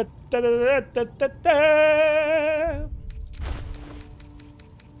 Da, da, da, da, da, da.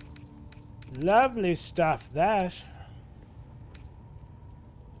 Lovely stuff, that.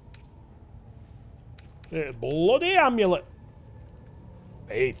 Bloody amulet.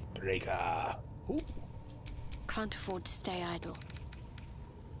 Faithbreaker. Ooh. Can't afford to stay idle.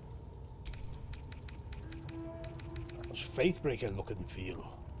 How's Faithbreaker look and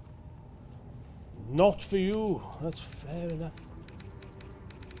feel? Not for you. That's fair enough.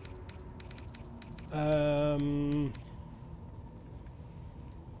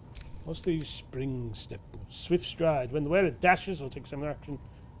 What's these spring step boots? Swift stride. When the wearer dashes or takes some action,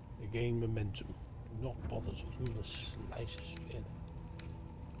 they gain momentum. Not bothered in the slightest bit.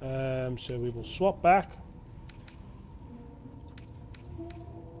 So we will swap back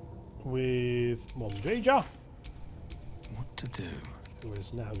with Mondrager. What to do? Who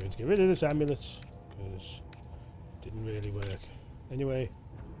is now going to get rid of this amulet because it didn't really work. Anyway,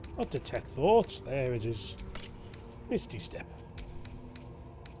 not detect thoughts. There it is. Misty step.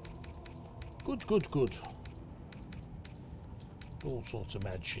 Good, good, good. All sorts of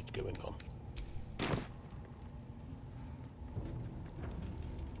mad shit going on.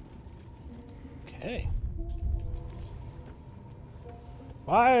 Okay.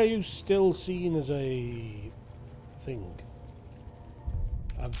 Why are you still seen as a thing?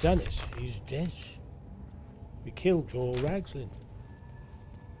 I've done it. He's dead. We killed Joel Ragslin.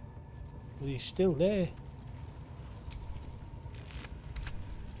 But he's still there.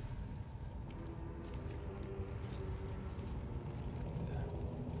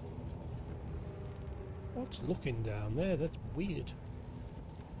 What's looking down there? That's weird.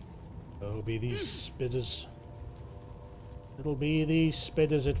 Oh, be these spidders. It'll be these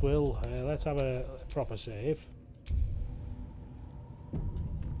spidders, it will. Let's have a proper save.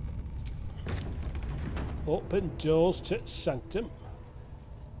 Open doors to Sanctum.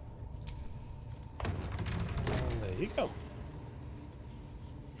 And there you go.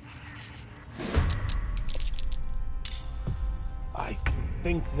 I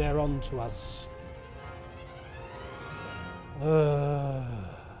think they're on to us.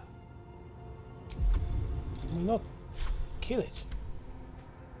 Not kill it.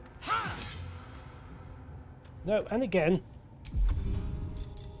 No, and again.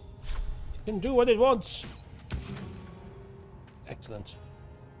 It can do what it wants. Excellent.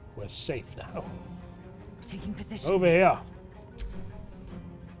 We're safe now. Taking position. Over here.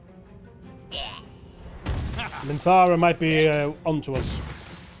 Minthara might be onto us.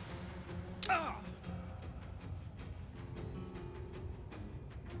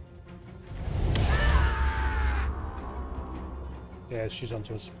 Yeah, she's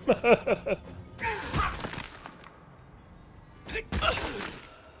onto us.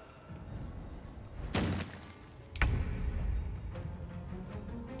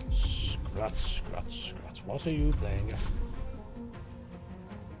 Scrat, scrat, scrat. What are you playing at?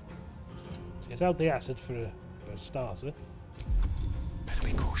 Let's get out the acid for a starter. Better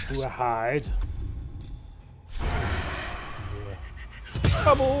be cautious. Do a hide.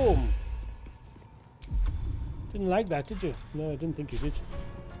 Kaboom! Didn't like that, did you? No, I didn't think you did.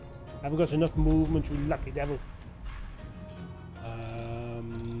 Haven't got enough movement, you lucky devil.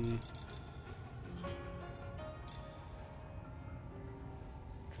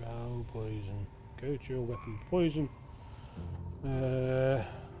 Drow poison. Go to your weapon poison. May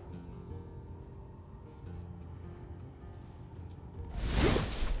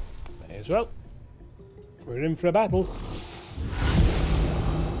as well. We're in for a battle.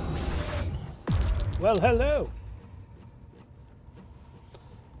 Well, hello.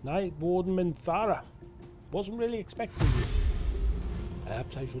 Night Warden Minthara. Wasn't really expecting this.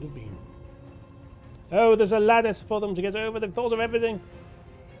 Perhaps I should have been. Oh, there's a ladder for them to get over. They've thought of everything.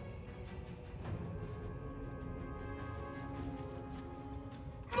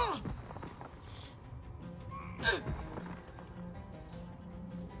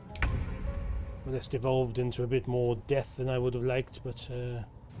 Well, this devolved into a bit more death than I would have liked, but I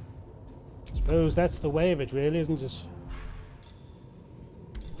suppose that's the way of it, really, isn't it?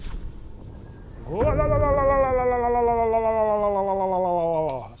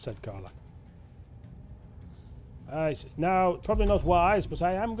 Said Karl. Right, now, probably not wise, but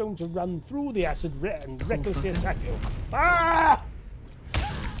I am going to run through the acid and recklessly attack you. Ah!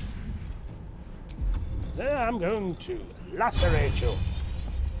 Then I'm going to lacerate you.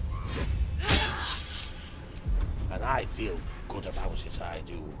 And I feel good about it, I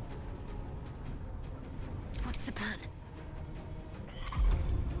do. What's the plan?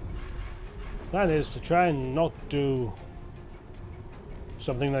 Plan is to try and not do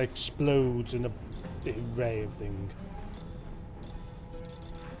something that explodes in a big ray of thing.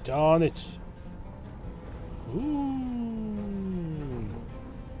 Darn it. Ooh.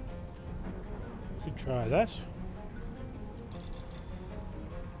 Could try that.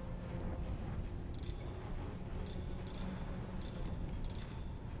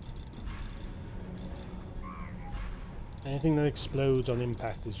 Anything that explodes on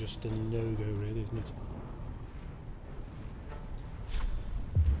impact is just a no-go, really, isn't it?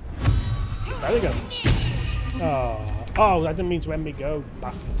 There we go. Oh, I didn't mean to end me go,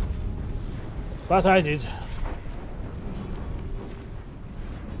 bastard. But I did.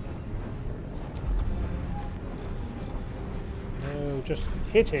 No, just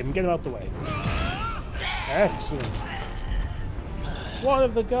hit him, get him out the way. Excellent. One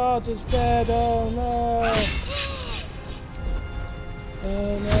of the guards is dead, oh no!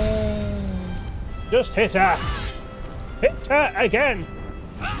 Oh no. Just hit her! Hit her again!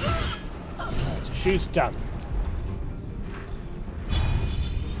 Right, so she's done.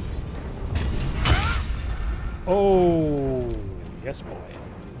 Oh, yes boy.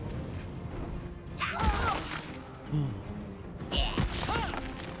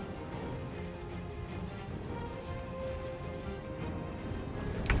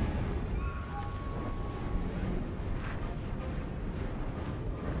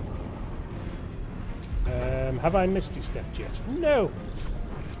 Have I Misty stepped yet? No!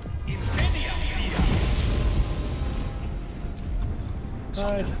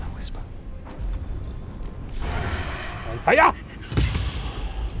 Right. Hiya!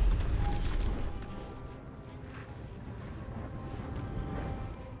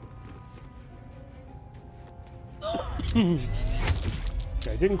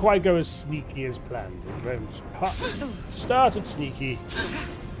 Okay, didn't quite go as sneaky as planned. It went started sneaky,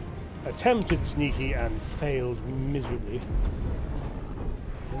 attempted sneaky, and failed miserably.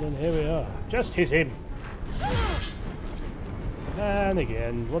 And then here we are. Just hit him. And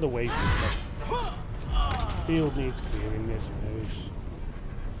again, what a waste. Field needs clearing, I suppose.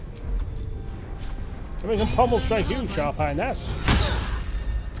 And we can pommel strike you, Sharp Highness.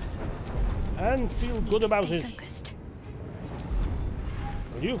 And feel good about it.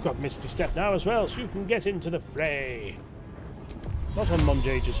 Well, you've got Misty Step now as well, so you can get into the fray. Not on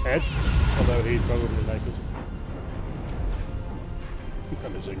Monjage's head, although he'd probably like it.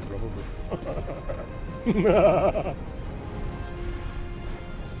 I'm saying probably.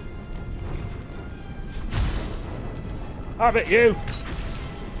 Have it, you!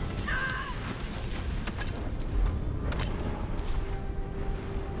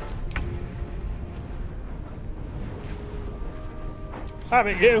 Have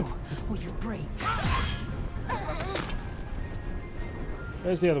it, you! Will you break?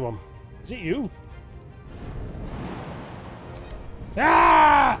 Where's the other one? Is it you?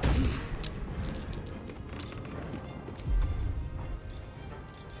 Ah!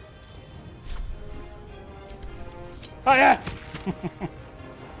 Oh yeah!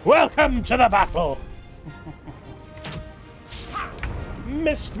 Welcome to the battle!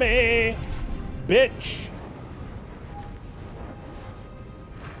 Missed me, bitch!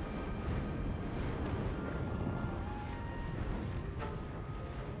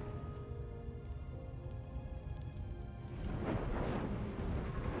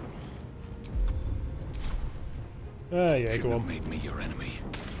 Oh yeah, go on. Made me your enemy.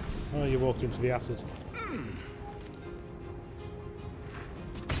 Oh, you walked into the acid.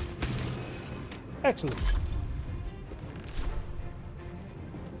 Excellent.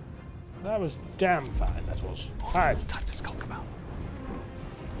 That was damn fine, that was. Alright. Time to skulk about.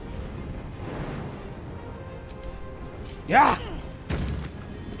 Yeah!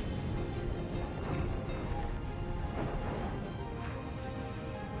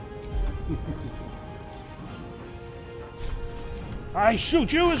 I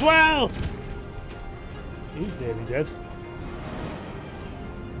shoot you as well! He's nearly dead.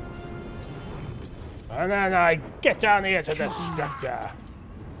 And then I get down here to the structure.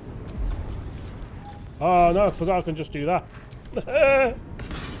 Oh no, I forgot I can just do that.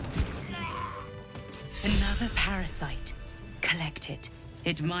 Another parasite. Collect it.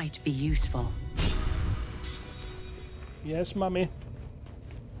 It might be useful. Yes, mummy.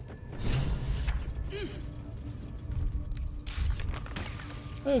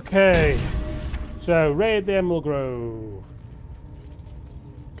 Okay. So, raid the Emerald Grove.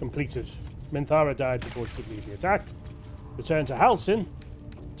 Completed. Minthara died before she could lead the attack. Return to Hanson.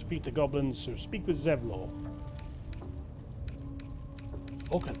 Defeat the goblins, so speak with Zevlor.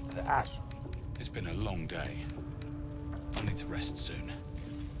 Look at that. It's been a long day. I'll need to rest soon.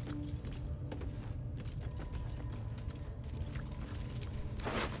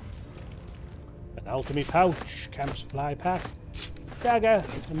 An alchemy pouch, camp supply pack, dagger,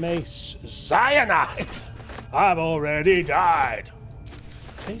 a mace, cyanide! I've already died!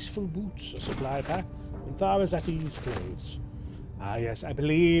 Tasteful boots, a supply pack, and Thara's at ease clothes. Ah yes, I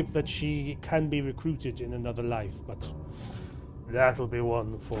believe that she can be recruited in another life, but that'll be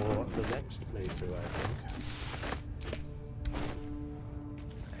one for the next playthrough, I think.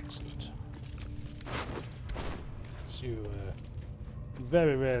 Excellent. So you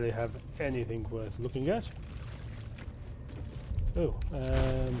very rarely have anything worth looking at. Oh,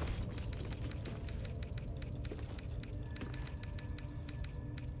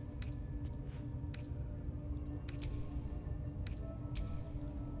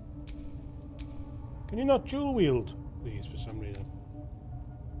 can you not dual wield these for some reason?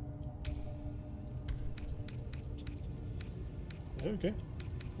 Okay.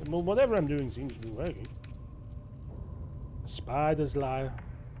 Well, whatever I'm doing seems to be working. Spider's Lyre.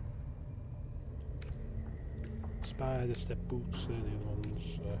 Spider step boots, they're the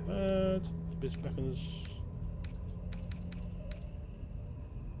ones I had. Bit speckers.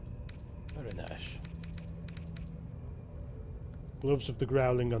 Very nice. Gloves of the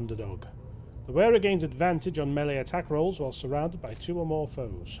Growling Underdog. The wearer gains advantage on melee attack rolls while surrounded by 2 or more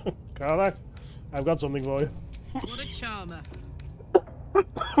foes. Karl, I've got something for you. What a charmer.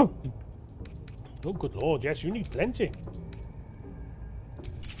 Oh, good lord, yes, you need plenty.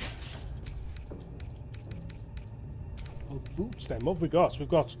 Well, boots then, what have we got? We've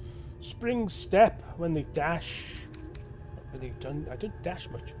got Spring Step when they dash. I don't dash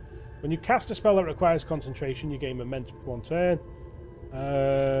much. When you cast a spell that requires concentration, you gain momentum for 1 turn.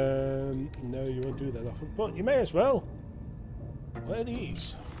 No, you won't do that often, but you may as well. What are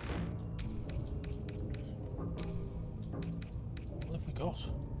these? What have we got?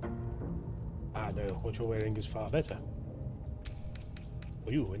 Ah, no, what you're wearing is far better.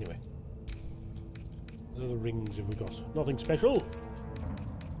 For you, anyway. What other rings have we got? Nothing special.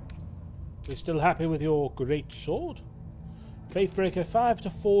 We're still happy with your great sword. Faithbreaker, 5 to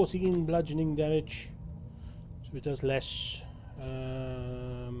 14 bludgeoning damage. So it does less.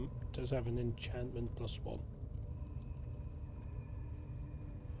 It does have an enchantment +1.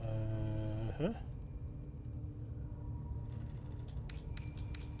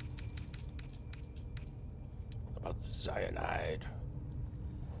 What about cyanide?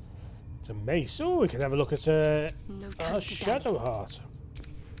 It's a mace. Oh, we can have a look at Shadow Heart.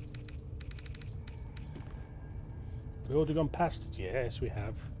 We've already gone past it. Yes, we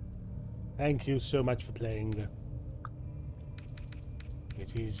have. Thank you so much for playing.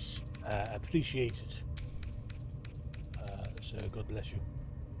 It is appreciated. So God bless you.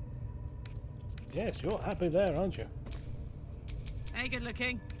 Yes, you're happy there, aren't you? Hey, good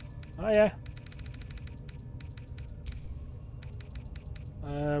looking. Oh yeah.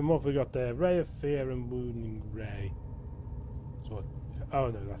 What have we got there? Ray of Fear and Wounding Ray. So, oh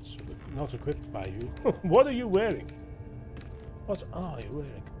no, that's not equipped by you. What are you wearing? What are you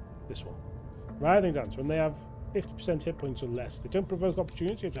wearing? This one. Writhing Dance. When they have 50% hit points or less, they don't provoke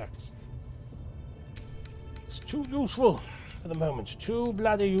opportunity attacks. It's too useful for the moment. Too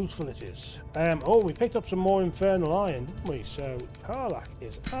bloody useful it is. Oh, we picked up some more Infernal Iron, didn't we? So Karl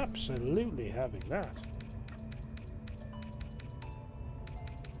is absolutely having that.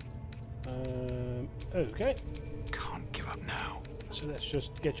 Okay. Can't give up now. So let's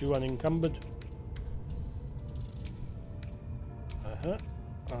just get you unencumbered. Oh,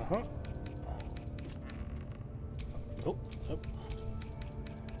 oh.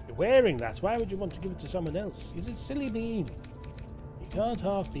 You're wearing that. Why would you want to give it to someone else? He's a silly bean. You can't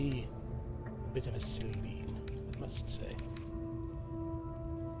half be a bit of a silly bean, I must say.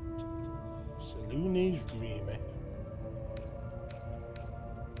 Salooni's dreamy.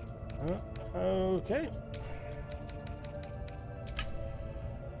 Okay.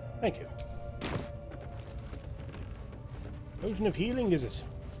 Thank you. Potion of healing, is it?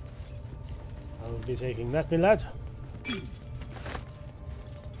 I'll be taking that, my lad.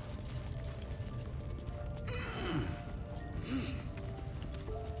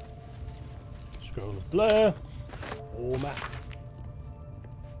 Scroll of Blur. Warmer.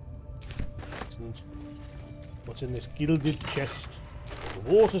 Excellent. What's in this gilded chest?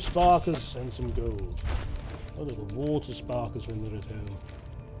 Water sparkers and some gold. Oh, little water sparkers when they're at home.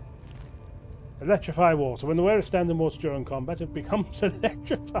 Electrify water. When the wearer stands in water during combat, it becomes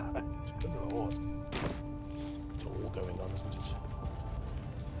electrified. Good lord. It's all going on, isn't it?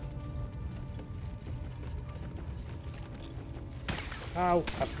 Ow.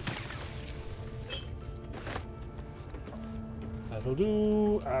 That'll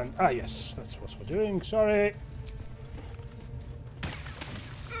do. And yes, that's what we're doing. Sorry.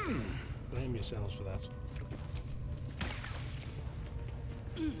 Blame yourselves for that.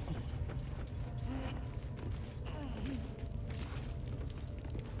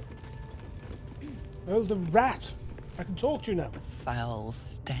 Oh, the rat! I can talk to you now. The foul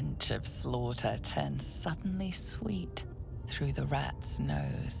stench of slaughter turns suddenly sweet through the rat's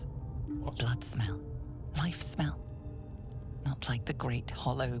nose. What? Blood smell. Life smell. Not like the great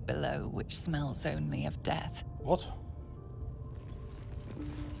hollow below, which smells only of death. What?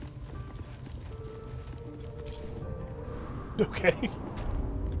 Okay.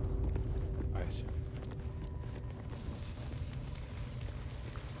 Right.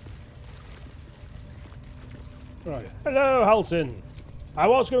 Right. Hello, Hanson. I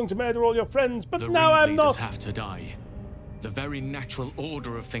was going to murder all your friends, but now I'm not. The ringleaders have to die. The very natural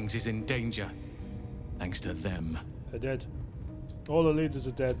order of things is in danger. Thanks to them. They're dead. All the leaders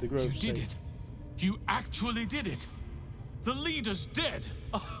are dead. The grove's You did safe. it. You actually did it. The leader's dead.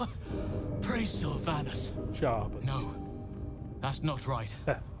 Praise Sylvanus. Sharp. No, that's not right.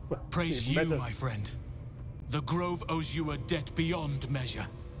 Well, Praise even you, better. my friend. The Grove owes you a debt beyond measure.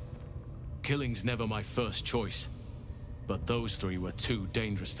 Killing's never my first choice, but those three were too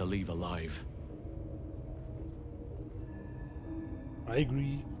dangerous to leave alive. I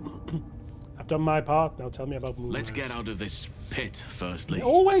agree. I've done my part. Now tell me about Moonrise. Let's get out of this pit, firstly.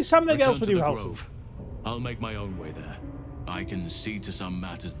 Always something Return else with to you, the Hanson. Grove. I'll make my own way there. I can see to some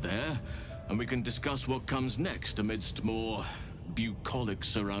matters there, and we can discuss what comes next amidst more bucolic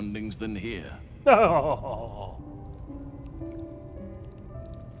surroundings than here. Oh.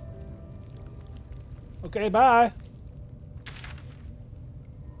 Okay, bye.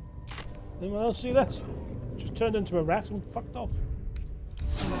 Anyone else see that? Just turned into a rat and fucked off.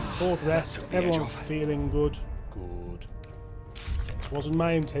 Short rest. Everyone feeling good. Good. It wasn't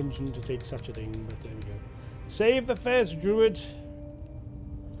my intention to take such a thing, but there we go. Save the first druid.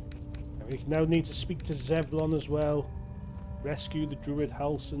 And we now need to speak to Zevlon as well. Rescue the druid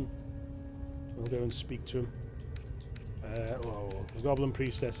Hanson. We'll go and speak to him. The goblin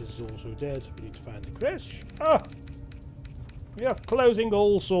priestess is also dead. We need to find the Krish. Ah! We are closing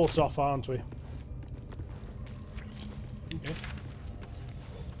all sorts off, aren't we? Okay.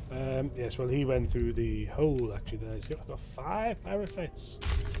 Yes, well, he went through the hole, actually. There. He's got 5 parasites.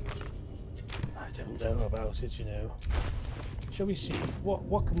 I don't know about it, you know. Shall we see?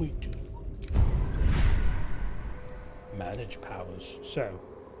 What can we do? Manage powers. So.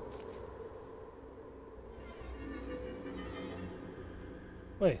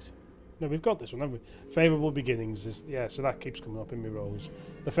 Wait. No, we've got this one, haven't we? Favourable beginnings. Yeah, so that keeps coming up in my rolls.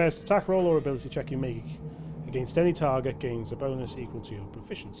 The first attack roll or ability check you make against any target gains a bonus equal to your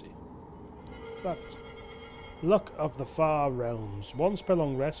proficiency. But Luck of the Far Realms. Once per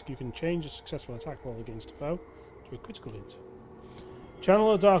long rest, you can change a successful attack roll against a foe to a critical hit.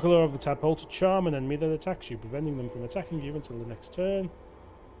 Channel the Dark Allure of the Tadpole to charm an enemy that attacks you, preventing them from attacking you until the next turn.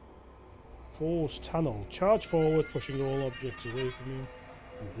 Force Tunnel. Charge forward, pushing all objects away from you.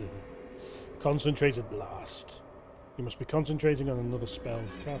 Concentrated Blast. You must be concentrating on another spell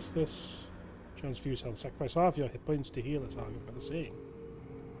to cast this. Transfuse health. Sacrifice half your hit points to heal a target by the same.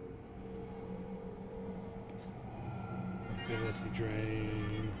 Ability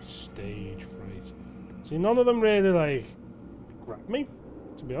Drain. Stage Fright. See, none of them really, like, grab me,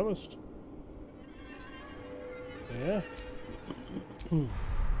 to be honest. Yeah.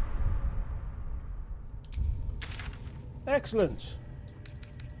 Excellent.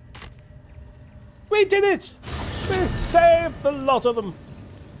 We did it! We saved the lot of them!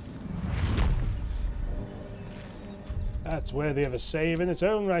 That's worthy of a save in its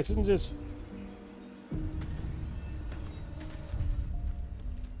own right, isn't it?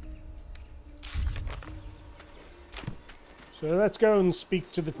 So let's go and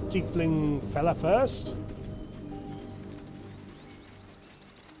speak to the tiefling fella first.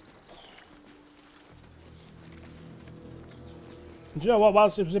 Do you know what?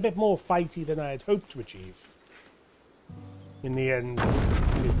 Whilst it was a bit more fighty than I had hoped to achieve, in the end,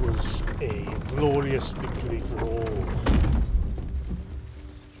 it was a glorious victory for all.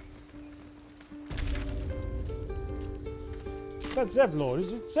 Is that Zevlor?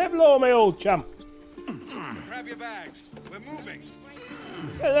 Is it Zevlor, my old champ? Grab your bags. We're moving.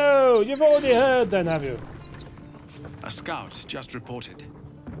 Hello. You've already heard then, have you? A scout just reported.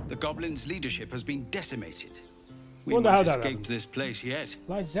 The goblins' leadership has been decimated. We Wonder might how that escape happened. this place yet.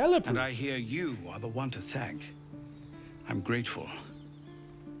 Like Zealot. And I hear you are the one to thank. I'm grateful.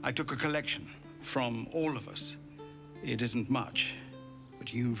 I took a collection from all of us. It isn't much,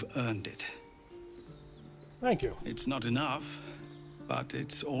 but you've earned it. Thank you. It's not enough, but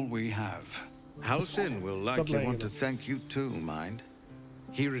it's all we have. Hanson will likely want to thank you too, mind.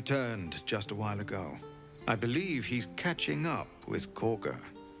 He returned just a while ago. I believe he's catching up with Korga.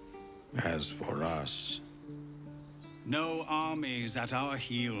 As for us... No armies at our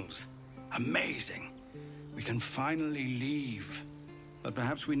heels. Amazing. We can finally leave. But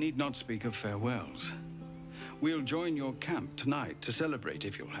perhaps we need not speak of farewells. We'll join your camp tonight to celebrate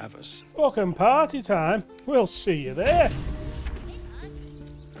if you'll have us. Fucking party time. We'll see you there.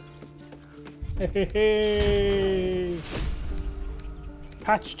 Hey, hey.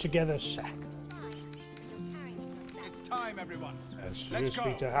 Patched together sack. It's time, everyone. Let's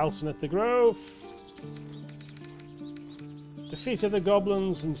speak to Hanson at the Grove. Defeated the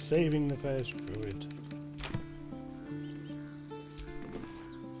goblins and saving the first druid.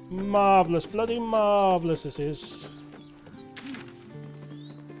 Marvellous, bloody marvellous this is.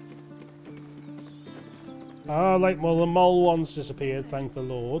 Ah, like, well, the mole once disappeared, thank the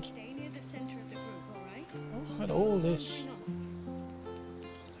Lord. Look at all this.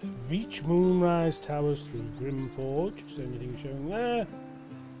 Reach Moonrise Towers through Grimforge. Is there anything showing there?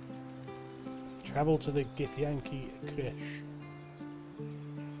 Travel to the Githyanki Krish. I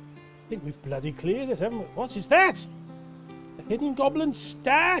think we've bloody cleared it, haven't we? What is that? A hidden goblin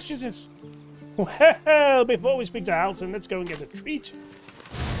stash, is it? Well, before we speak to Hanson, let's go and get a treat.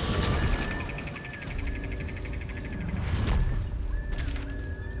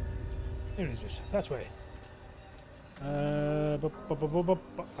 Here is it. That way. I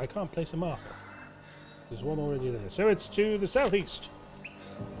can't place a marker. There's one already there. So it's to the southeast.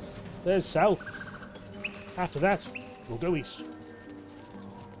 There's south. After that, we'll go east.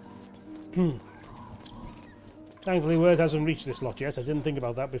 Thankfully, word hasn't reached this lot yet. I didn't think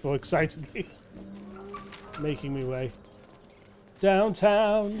about that before excitedly making me way.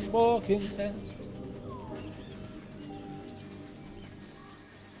 Downtown, walking fast.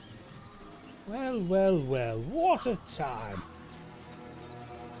 Well, well, well, what a time.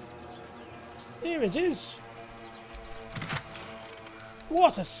 Here it is.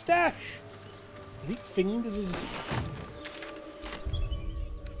 What a stash. Leaked fingers is...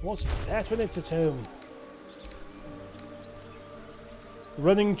 What is that when it's at home?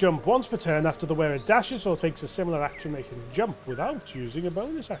 Running jump. Once per turn after the wearer dashes or takes a similar action, they can jump without using a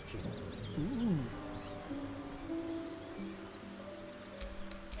bonus action.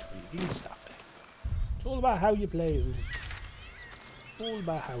 Intriguing stuff. It's all about how you play, isn't it? It's all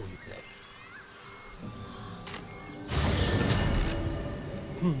about how you play.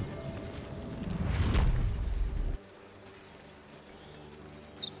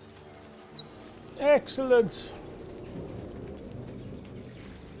 Excellent.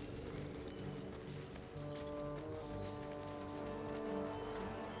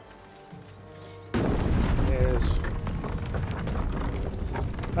 Yes.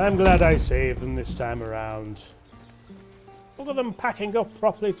 I'm glad I saved them this time around. Look at them packing up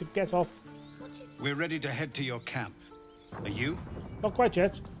properly to get off. We're ready to head to your camp. Are you? Not quite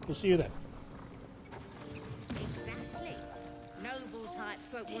yet. We'll see you then. Exactly. Noble type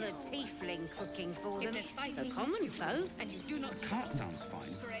folk want a tiefling cooking for them. A common folk. And you do not. Cart sounds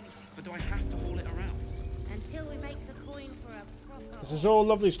fine, but do I have to haul it around? Until we make the coin for a proper... This is all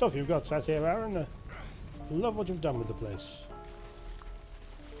lovely stuff you've got sat here, Aaron. I love what you've done with the place.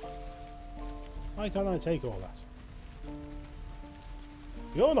 Why can't I take all that?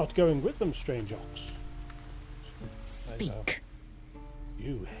 You're not going with them, strange ox. Speak.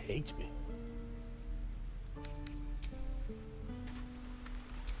 You hate me.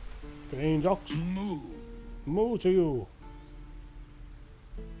 Strange ox. Moo. Moo to you.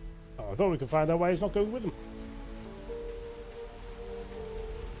 Oh, I thought we could find out why he's not going with them.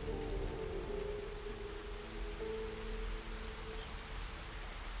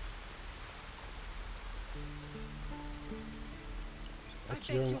 What's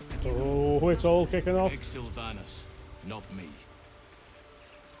going on? Oh, it's all kicking off. Big Sylvanus, not me.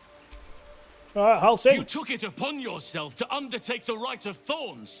 Alright, Hanson. You took it upon yourself to undertake the Rite of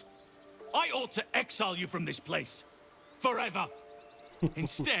Thorns. I ought to exile you from this place. Forever.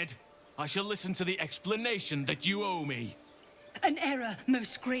 Instead, I shall listen to the explanation that you owe me. An error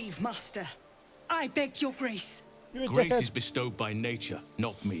most grave, master. I beg your grace. Grace is bestowed by nature,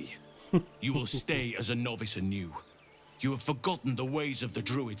 not me. You will stay as a novice anew. You have forgotten the ways of the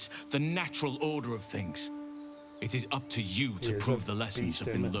druids, the natural order of things. It is up to you to prove the lessons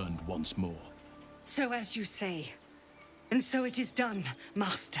have been learned once more. So as you say. And so it is done,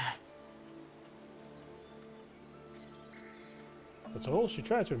 master. That's all. She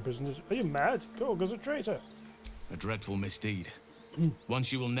tried to imprison us. Are you mad? Gorga's a traitor. A dreadful misdeed. One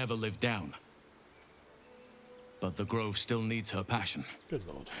she will never live down. But the Grove still needs her passion. Good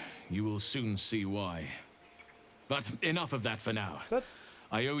lord. You will soon see why. But enough of that for now.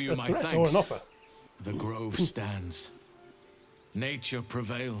 I owe you a my threat thanks. or an offer? The Grove stands. Nature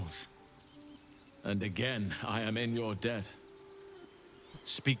prevails. And again, I am in your debt.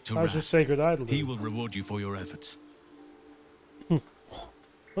 Speak to How's your Wrath. sacred idol He doing? will reward you for your efforts.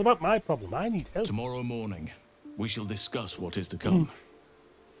 What about my problem? I need help. Tomorrow morning, we shall discuss what is to come.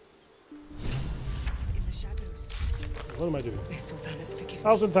 What am I doing?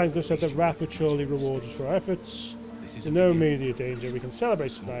 Hanson thanked us, said that Wrath would surely reward us for our efforts. In no immediate danger, we can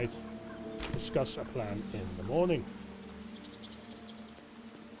celebrate tonight. Discuss a plan in the morning.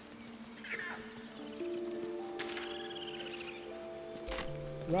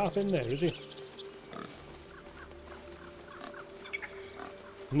 Wrath in there, is he?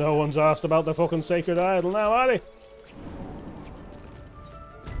 No one's asked about the fucking sacred idol now, are they?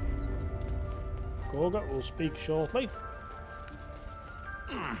 Gorga will speak shortly.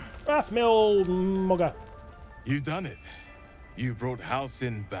 Wrath mill mugger. You done it. You brought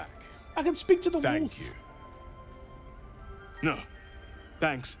Hanson back. I can speak to the wolf. Thank you. No,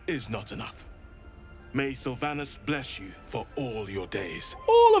 thanks is not enough. May Sylvanus bless you for all your days.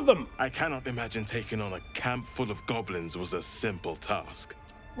 All of them! I cannot imagine taking on a camp full of goblins was a simple task.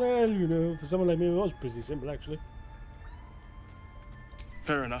 Well, you know, for someone like me, it was pretty simple, actually.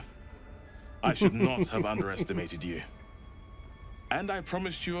 Fair enough. I should not have underestimated you. And I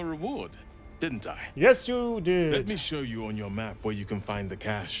promised you a reward, didn't I? Yes, you did. Let me show you on your map where you can find the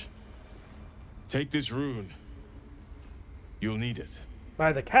cache. Take this rune. You'll need it.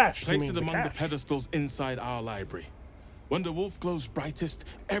 By the cache, Place it among the pedestals inside our library. When the wolf glows brightest,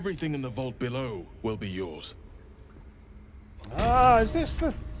 everything in the vault below will be yours. Ah, is this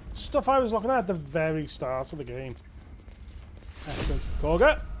the stuff I was looking at the very start of the game? Excellent.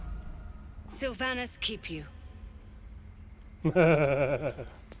 Gorga? Sylvanus keep you. That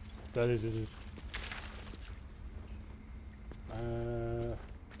is.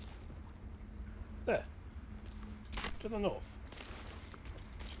 There. To the north.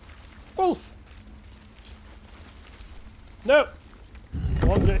 Wolf! No!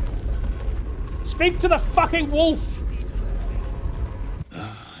 Wander. Speak to the fucking wolf!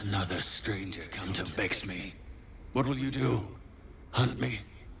 Another stranger come to vex me. What will you do? Hunt me?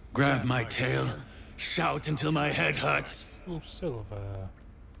 Grab my tail? Shout until my head hurts? Oh, Silver.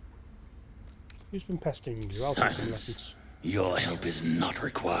 Who's been pestering you? I'll take some lessons. Your help is not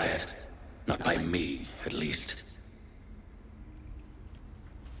required. Not by me, at least.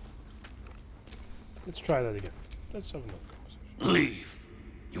 Let's try that again. Let's have another conversation. Leave.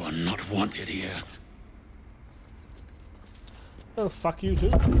 You are not wanted here. Well, fuck you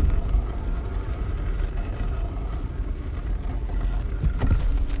too.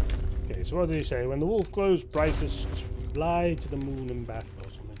 Okay, so what did he say? When the wolf glows brightest, fly to the moon and back or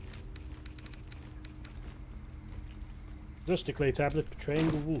something. Dusty clay tablet betraying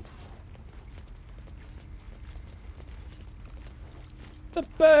the wolf. The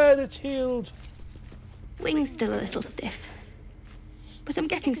bird, it's healed. Wing's still a little stiff, but I'm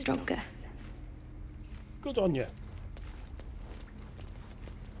getting stronger. Good on you.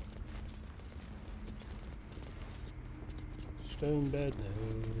 Stone bed, no.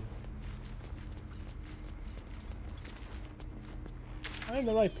 I'm in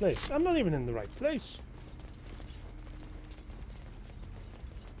the right place. I'm not even in the right place.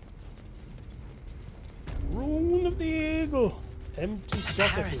 Rune of the Eagle. Empty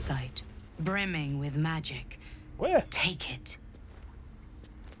soccer. Parasite, brimming with magic. Where? Take it.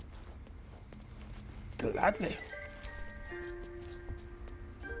 Gladly.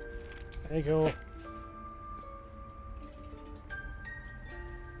 There you go.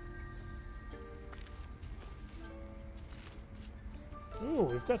 Oh,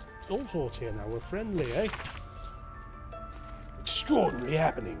 we've got all sorts here now. We're friendly, eh? Extraordinary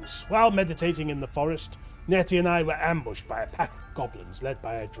happenings. While meditating in the forest, Nettie and I were ambushed by a pack of goblins led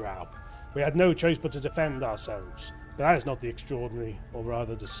by a drow. We had no choice but to defend ourselves. But that is not the extraordinary, or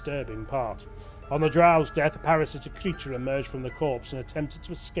rather disturbing part. On the drow's death, a parasitic creature emerged from the corpse and attempted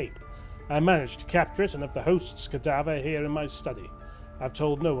to escape. I managed to capture it and have the host's cadaver here in my study. I've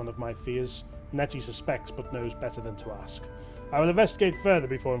told no one of my fears. Nettie suspects but knows better than to ask. I will investigate further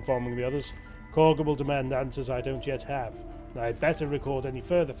before informing the others. Korga will demand answers I don't yet have. And I'd better record any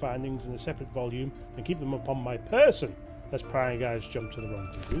further findings in a separate volume and keep them upon my person, lest prying eyes jump to the wrong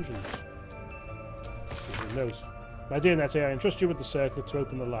conclusions. Here's a note. My dear Nettie, I entrust you with the circlet to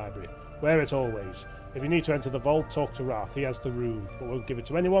open the library. Wear it always. If you need to enter the vault, talk to Wrath. He has the room, but won't give it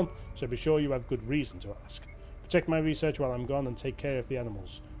to anyone, so be sure you have good reason to ask. Protect my research while I'm gone and take care of the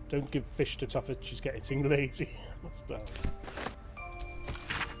animals. Don't give fish to Tuffet, she's getting lazy. What's that?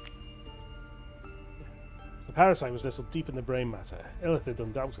 The parasite was nestled deep in the brain matter, illithid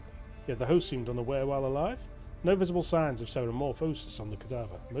undoubtedly, yet the host seemed unaware while alive. No visible signs of ceramorphosis on the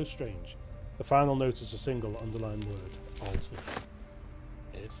cadaver. Most strange. The final note is a single underlined word. Altered.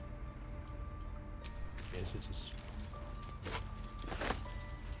 Yes. Yes, it is.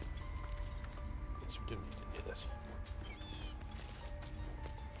 Yes, we do need to do this.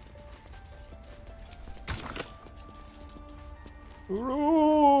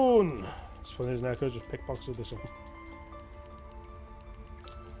 Rune! It's funny, isn't it? I could just pickpocket this up.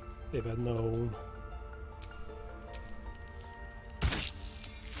 If I'd known.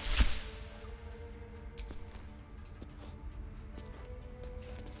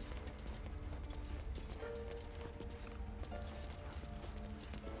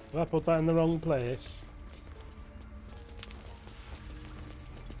 Did I put that in the wrong place?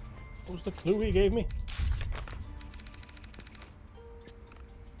 What was the clue he gave me?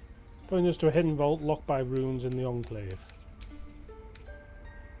 Pointing us to a hidden vault locked by runes in the Enclave.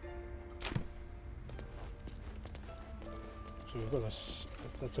 So we've got a...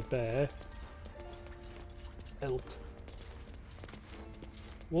 that's a bear. Elk.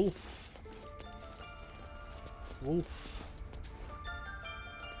 Wolf. Wolf.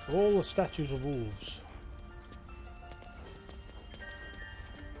 All the statues of wolves.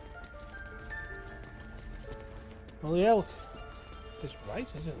 Well, the elk is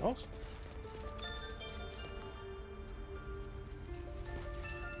right, is it not?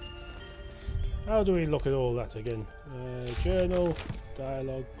 How do we look at all that again? Journal,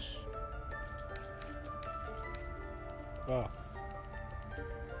 dialogues. Ah.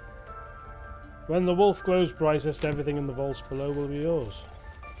 When the wolf glows brightest, everything in the vaults below will be yours.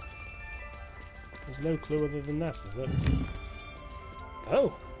 There's no clue other than that, is there?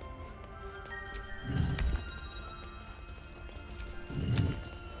 Oh!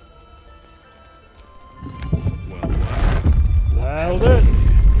 Baldur!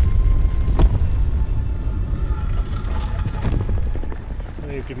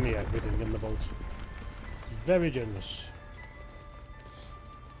 You've given me everything in the vault. Very generous.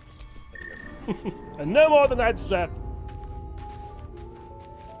 And no more than I deserve!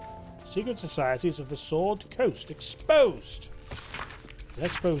 Secret societies of the Sword Coast exposed. An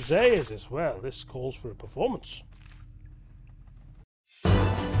expose is as well. This calls for a performance.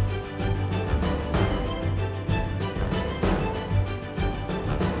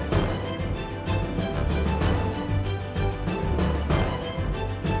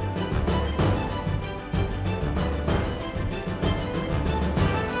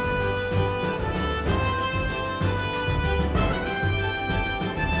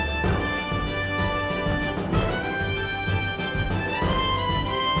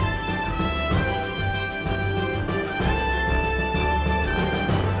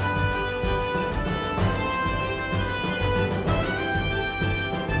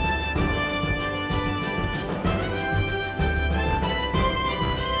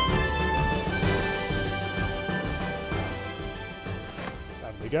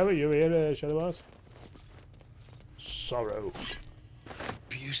 Go, are you here, Shadowheart? Sorrow.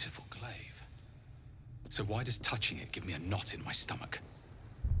 Beautiful glaive. So why does touching it give me a knot in my stomach?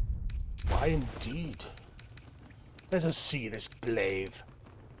 Why indeed? Let us see this glaive.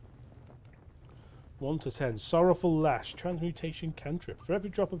 1 to 10. Sorrowful Lash. Transmutation cantrip. For every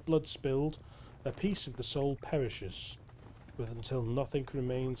drop of blood spilled, a piece of the soul perishes, with until nothing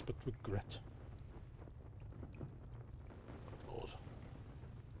remains but regret.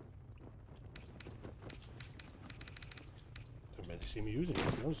 See me using it.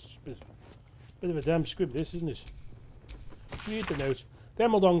 It's a bit of a damn squib, this, isn't it? Read the note. The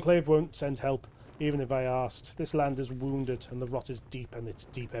Emerald Enclave won't send help. even if I asked. This land is wounded, and the rot is deep, and it's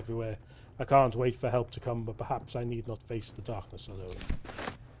deep everywhere. I can't wait for help to come, but perhaps I need not face the darkness alone.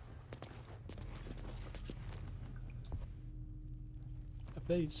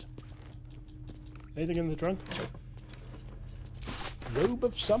 Please. Anything in the trunk? Robe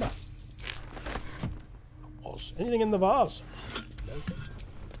of summer. Was anything in the vase? No.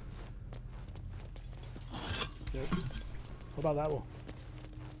 Nope. What about that one?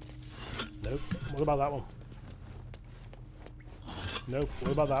 Nope. What about that one? Nope.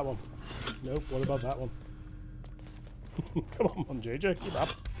 What about that one? Nope. What about that one? Come on, JJ. Keep up.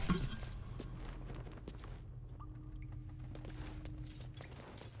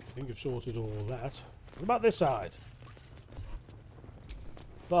 I think I've sorted all that. What about this side?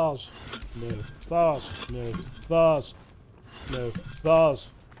 Vase. No. Vase. No. Vase. No. Vase.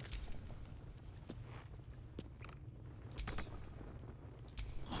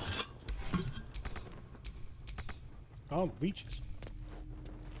 Oh, beaches.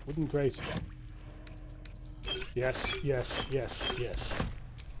 Wooden crate. Yes, yes, yes, yes.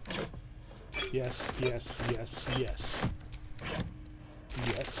 Yes, yes, yes, yes.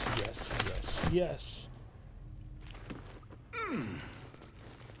 Yes, yes, yes, yes.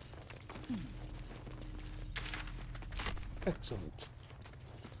 Excellent.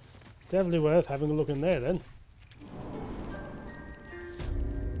 Definitely worth having a look in there then.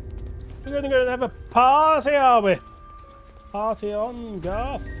 We're going to go and have a party, are we? Party on,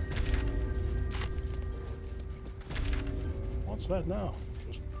 Garth. What's that now?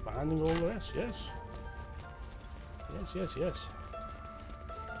 Just banning all the rest, yes. Yes, yes, yes.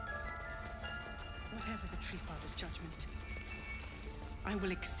 Whatever the Tree Father's judgment, I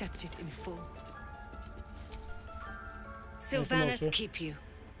will accept it in full. Sylvanas keep you.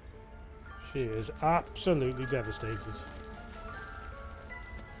 She is absolutely devastated.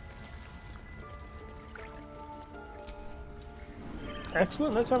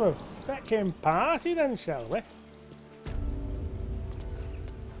 Excellent, let's have a feckin' party then, shall we?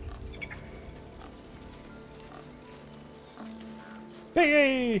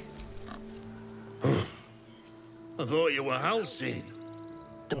 Piggy! I thought you were Hanson.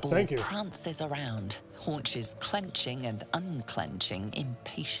 The bull prances around, haunches clenching and unclenching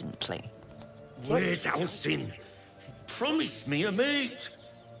impatiently. Where's Hanson? Promise me a mate.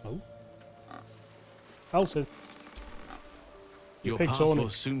 Oh. Hanson. Your path will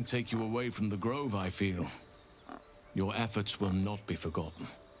soon take you away from the grove, I feel. Your efforts will not be forgotten.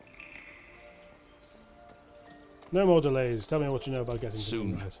 No more delays. Tell me what you know about getting soon. To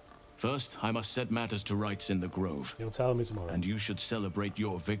Moonrise. First, I must set matters to rights in the grove. You'll tell me tomorrow. And you should celebrate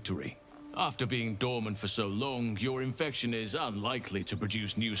your victory. After being dormant for so long, your infection is unlikely to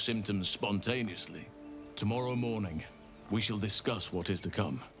produce new symptoms spontaneously. Tomorrow morning, we shall discuss what is to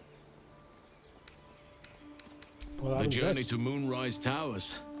come. Well, the journey to Moonrise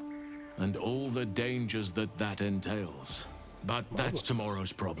Towers, and all the dangers that entails. But that's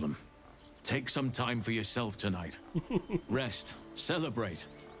tomorrow's problem. Take some time for yourself tonight. Rest, celebrate.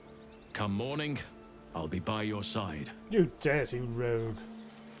 Come morning, I'll be by your side. You dirty rogue.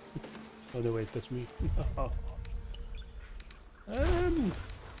 Oh no, wait, that's me.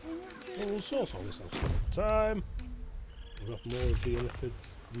 We'll sort all this out some other time. We've got more of the illithid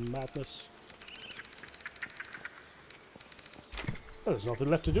madness. Well, there's nothing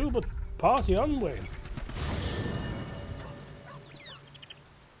left to do but party on, Wayne.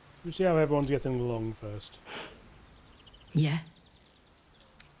 You see how everyone's getting along first. Yeah.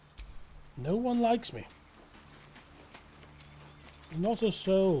 No one likes me. Not a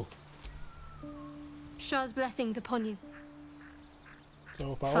soul. Shah's blessings upon you.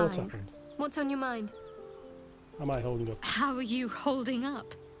 So about what's happened? What's on your mind? How am I holding up? How are you holding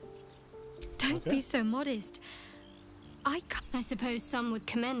up? Don't be so modest. I suppose some would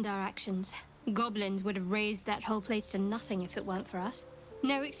commend our actions. Goblins would have razed that whole place to nothing if it weren't for us.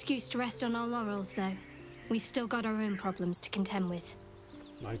 No excuse to rest on our laurels, though. We've still got our own problems to contend with.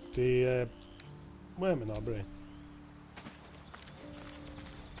 Like the worm in our brain.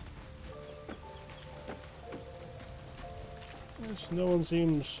 Yes, no one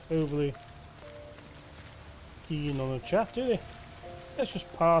seems overly keen on a chat, do they? Let's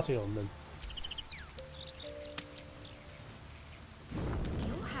just party on them.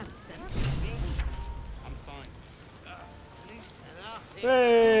 You're Hanson. I'm fine.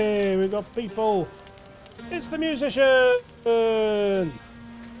 Hey, we got people. It's the musician.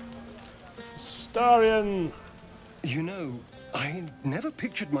 Starion. You know, I never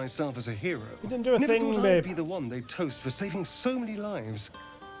pictured myself as a hero. You didn't do a never thing, thought babe. I'd be the one they'd toast for saving so many lives.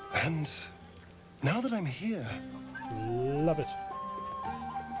 And now that I'm here... Love it.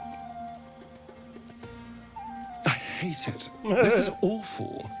 hate it. This is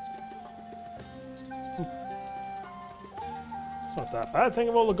awful. It's not that bad. Think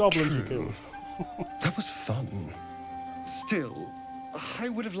of all the goblins you killed. That was fun. Still, I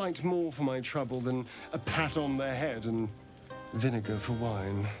would have liked more for my trouble than a pat on the head and vinegar for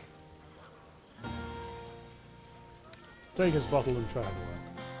wine. Take his bottle and try it.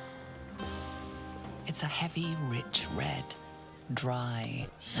 It's a heavy, rich red, dry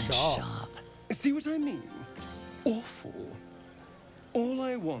and sharp. See what I mean? Awful. All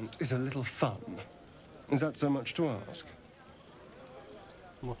I want is a little fun. Is that so much to ask?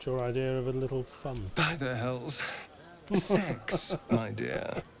 What's your idea of a little fun? By the hells. Sex, my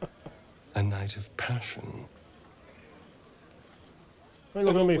dear. A night of passion. What are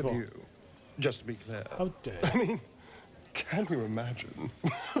you looking at me with for? you, just to be clear. How dare I mean, can you imagine?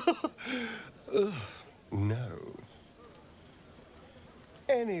 Ugh, no.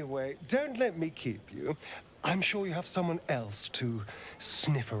 Anyway, don't let me keep you. I'm sure you have someone else to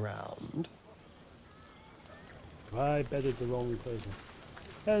sniff around. I bedded the wrong person.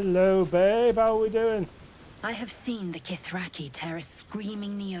 Hello, babe. How are we doing? I have seen the Kithraki tear a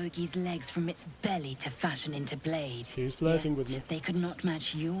screaming Neogi's legs from its belly to fashion into blades. She's flirting with me. They could not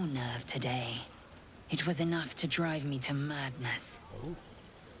match your nerve today. It was enough to drive me to madness. Oh.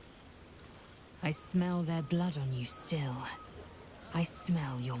 I smell their blood on you still. I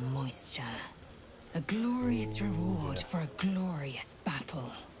smell your moisture. A glorious reward for a glorious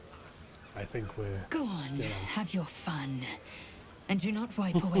battle. I think we're... Go on, have your fun. And do not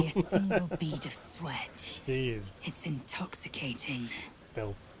wipe away a single bead of sweat. He is. It's intoxicating.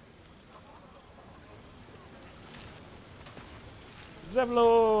 Filth.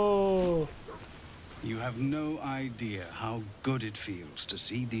 Zevlo! You have no idea how good it feels to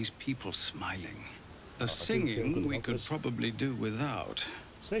see these people smiling. The singing we could probably do without.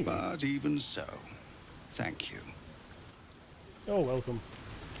 Singing? But even so, thank you. You're welcome.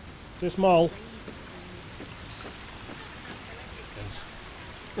 Is this small?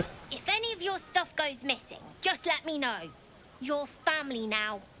 If any of your stuff goes missing, just let me know. You're family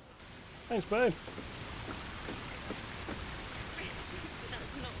now. Thanks, babe.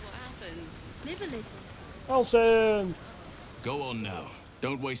 That's not what happened. Live a little. Hanson! Go on now.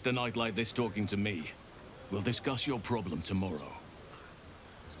 Don't waste a night like this talking to me. We'll discuss your problem tomorrow.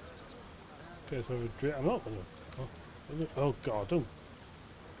 Okay, so I'm not gonna... Oh god, don't...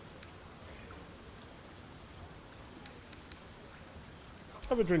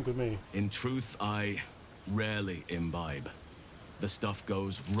 Have a drink with me. In truth, I rarely imbibe. The stuff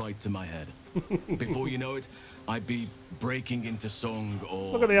goes right to my head. Before you know it, I'd be breaking into song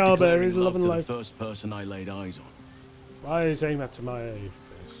or look at the owlbear, he's loving to life. the first person I laid eyes on. Why are you saying that to my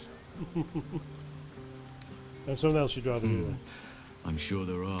face? There's something else you'd rather do then. I'm sure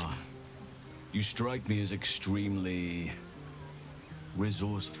there are. You strike me as extremely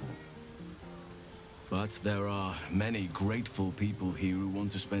resourceful. But there are many grateful people here who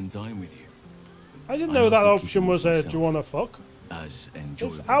want to spend time with you. I didn't know that option was do you wanna fuck? As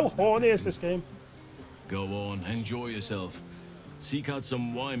enjoyable. How horny is this game? Go on, enjoy yourself. Seek out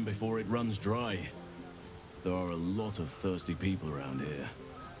some wine before it runs dry. There are a lot of thirsty people around here.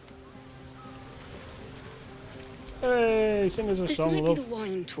 Hey, sing us a This song, might love. be the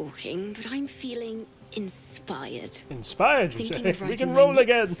wine talking, but I'm feeling inspired. Inspired, you Thinking say? of We writing can my roll next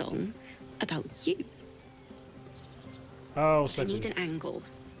again. song about you. Oh, I sexy. need an angle.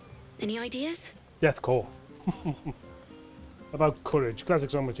 Any ideas? Deathcore. About courage. Classic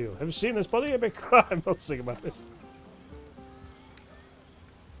song material. Have you seen this body? A big cry. I'm not singing about this.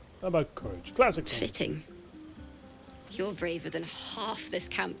 About courage. Classic song. Fitting. You're braver than half this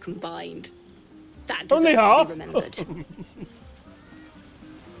camp combined. That Only deserves half? to be remembered.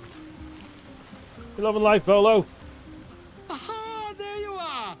 You loving life, Volo? Aha, there you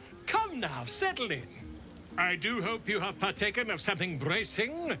are. Come now, settle in. I do hope you have partaken of something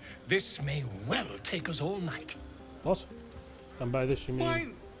bracing. This may well take us all night. What? And by this you mean... Why,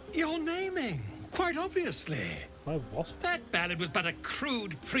 your naming, quite obviously. My what? That ballad was but a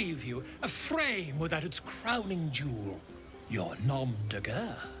crude preview, a frame without its crowning jewel. Your nom de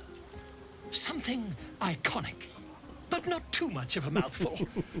guerre. Something iconic, but not too much of a mouthful.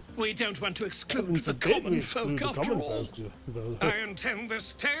 We don't want to exclude the common folk after all. I intend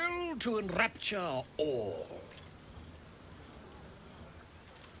this tale to enrapture all.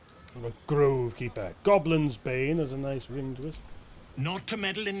 I'm a grove keeper. Goblin's Bane has a nice ring to it. Not to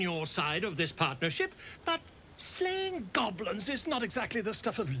meddle in your side of this partnership, but slaying goblins is not exactly the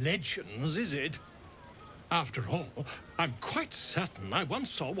stuff of legends, is it? After all, I'm quite certain I once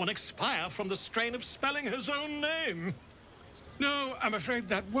saw one expire from the strain of spelling his own name. No, I'm afraid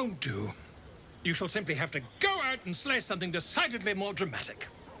that won't do. You shall simply have to go out and slay something decidedly more dramatic.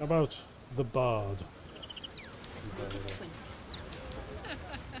 How about the Bard?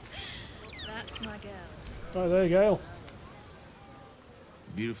 That's my girl. Right, there you go.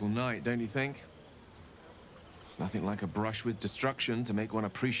 Beautiful night, don't you think? Nothing like a brush with destruction to make one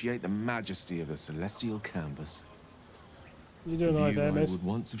appreciate the majesty of the celestial canvas. You It's a doing right view there, I mate? would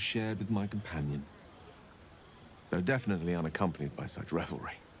once have shared with my companion, though definitely unaccompanied by such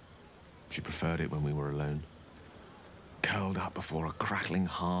revelry. She preferred it when we were alone, curled up before a crackling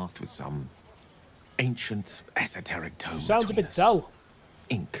hearth with some ancient, esoteric tome. Sounds a bit dull.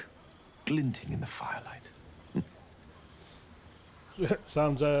 Ink glinting in the firelight.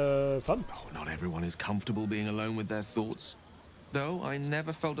 Sounds fun. Oh, not everyone is comfortable being alone with their thoughts. Though I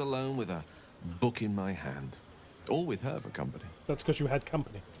never felt alone with a book in my hand. Or with her for company. That's because you had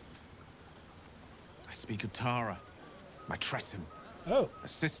company. I speak of Tara, my Tressim. Oh.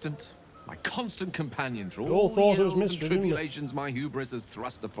 Assistant, my constant companion through You all the thought it was ills mystery, and didn't you? tribulations my hubris has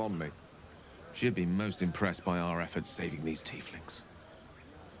thrust upon me. She'd be most impressed by our efforts saving these tieflings.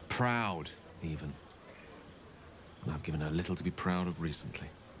 Proud, even. And I've given her little to be proud of recently.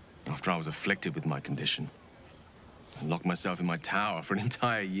 After I was afflicted with my condition, and locked myself in my tower for an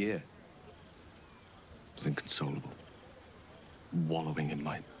entire year. I was inconsolable, wallowing in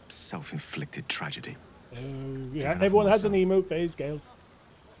my self-inflicted tragedy. Yeah, everyone has an emo phase, Gale.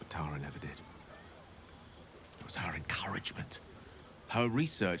 But Tara never did. It was her encouragement, her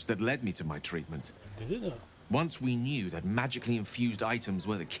research that led me to my treatment. Did it? Once we knew that magically infused items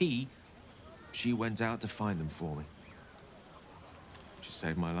were the key, she went out to find them for me. She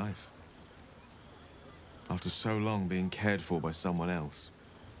saved my life. After so long being cared for by someone else,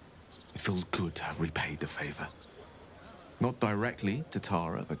 it feels good to have repaid the favor. Not directly to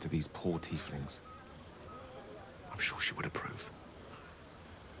Tara, but to these poor tieflings. I'm sure she would approve.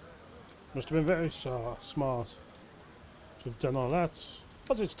 Must have been very smart to have done all that.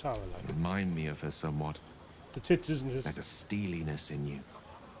 What's his tower like? Remind me of her somewhat. The tits isn't just... There's a steeliness in you.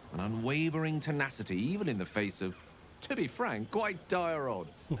 An unwavering tenacity, even in the face of, to be frank, quite dire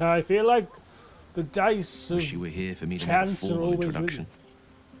odds. I feel like the dice of Wish you were here for me to make a chance are formal always introduction.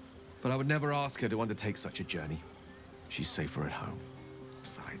 But I would never ask her to undertake such a journey. She's safer at home.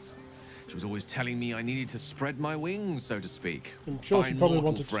 Besides, she was always telling me I needed to spread my wings, so to speak. I'm sure she Find probably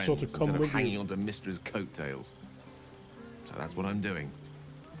mortal wanted to friends sort of come instead of with hanging you. onto Mistra's coattails. So that's what I'm doing.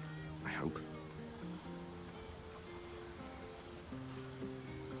 I hope.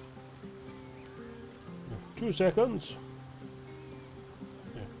 2 seconds.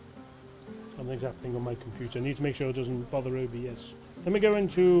 Yeah. Something's happening on my computer. I need to make sure it doesn't bother OBS. Let me go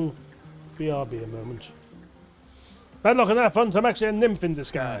into BRB a moment. Bad luck and have fun. I'm actually a nymph in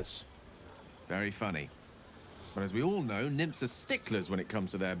disguise. Very funny. But as we all know, nymphs are sticklers when it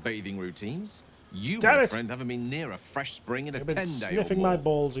comes to their bathing routines. You, Damn my it. friend, haven't been near a fresh spring in a You've been 10-day or sniffing more. my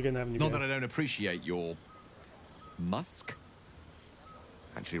balls again, haven't you? Not Gail? that I don't appreciate your musk.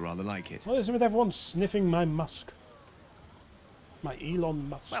 Actually, rather like it. What is it with everyone sniffing my musk? My Elon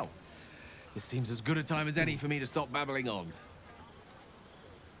Musk. Well, it seems as good a time as any for me to stop babbling on.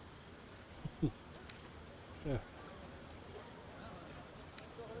 Yeah.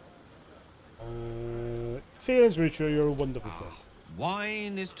 Feelings, Richard, you're a wonderful friend.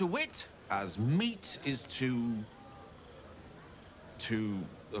 Wine is to wit, as meat is to...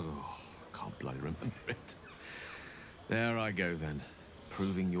 Oh, can't bloody remember it. There I go then,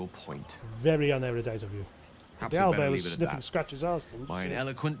 proving your point. Very unerudite of you. Perhaps The we'd owlbear better was leave it at sniffing that. scratches arsenal. My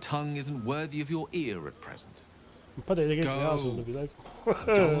eloquent tongue isn't worthy of your ear at present. Put it against the Go. arsehole and be like...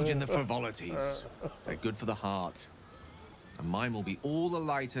 Indulge in the frivolities. They're good for the heart. And mine will be all the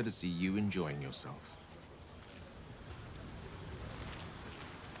lighter to see you enjoying yourself.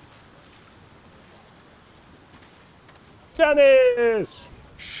 Dennis!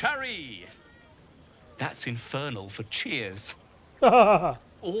 Sherry! That's infernal for cheers. Or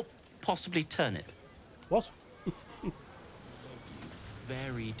Or possibly turnip. What?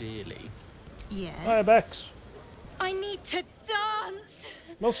 Very dearly. Yes. Hi, Bex. I need to dance.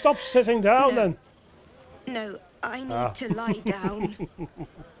 Well, stop sitting down No. then. No, I need Ah. to lie down.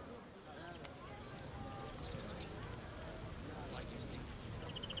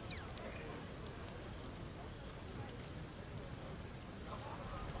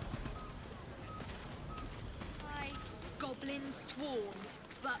 Goblins swarmed,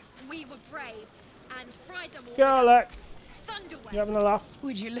 but we were brave and fried them all. Garlic. Thunderwave. You having a laugh?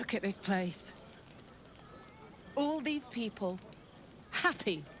 Would you look at this place? All these people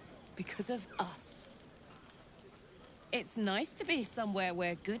happy because of us. It's nice to be somewhere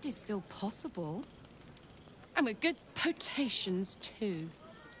where good is still possible. And with good potations, too.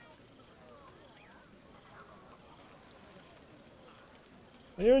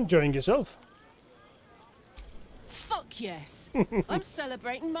 Are you enjoying yourself? Fuck yes. I'm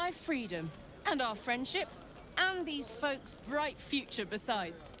celebrating my freedom, and our friendship, and these folks' bright future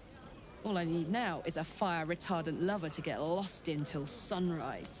besides. All I need now is a fire-retardant lover to get lost in till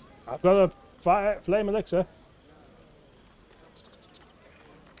sunrise. I've got a flame elixir.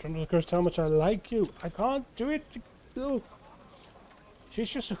 Trying to curse how much I like you. I can't do it. No.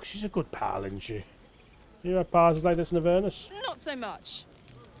 She's a good pal, isn't she? You have pals like this in Avernus? Not so much.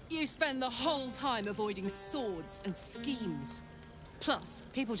 You spend the whole time avoiding swords and schemes. Plus,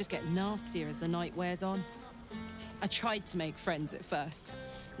 people just get nastier as the night wears on. I tried to make friends at first.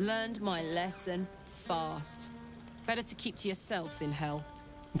 Learned my lesson fast. Better to keep to yourself in hell.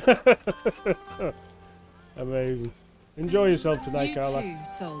 Amazing. Enjoy yourself tonight, Carla. You too,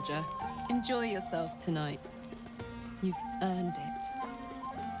 soldier. Enjoy yourself tonight. You've earned it.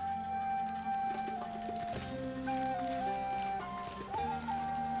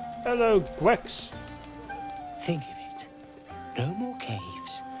 Hello, Gwex. Think of it. No more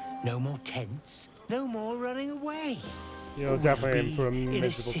caves, no more tents, no more running away. You're definitely in for a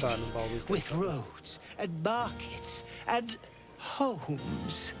miserable time in Baldur's Gate. With roads and markets and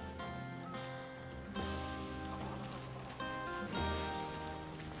homes.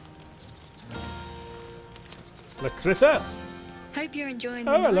 Lacrissa. Hope you're enjoying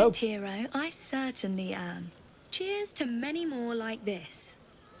the night, hero. I certainly am. Cheers to many more like this.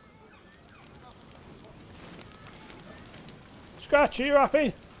 Scratch, are you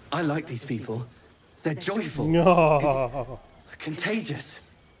happy? I like these people. They're joyful. No. It's contagious.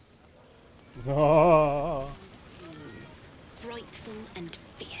 No. Frightful and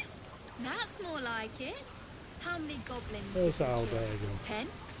fierce. That's more like it. How many goblins? There's Albert again. 10?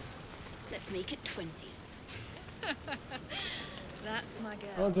 Let's make it 20. That's my girl.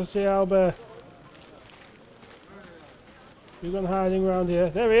 I want to see Albert. You've gone hiding around here.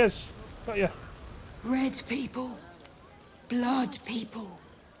 There he is. Got you. Red people. Blood people.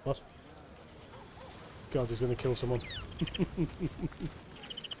 What? God, he's going to kill someone.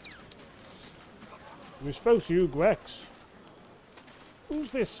 We spoke to you, Gwex.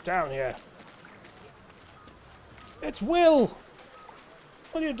 Who's this down here? It's Will!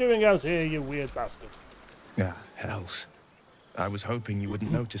 What are you doing out here, you weird bastard? Ah, hells. I was hoping you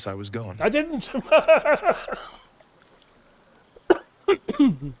wouldn't notice I was gone. I didn't!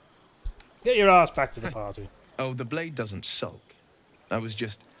 Get your ass back to the party. Oh, the blade doesn't sulk. I was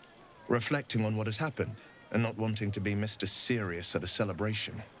just reflecting on what has happened and not wanting to be Mr. Serious at a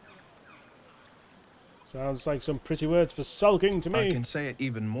celebration. Sounds like some pretty words for sulking to me. I can say it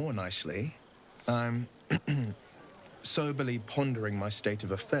even more nicely. I'm soberly pondering my state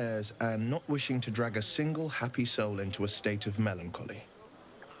of affairs and not wishing to drag a single happy soul into a state of melancholy.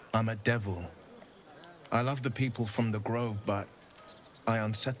 I'm a devil. I love the people from the Grove, but I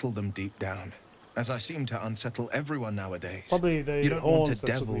unsettle them deep down, as I seem to unsettle everyone nowadays. Probably the you don't want a horns that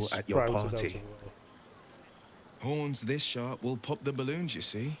devil suddenly at your sprouted out party. of nowhere. Horns this sharp will pop the balloons, you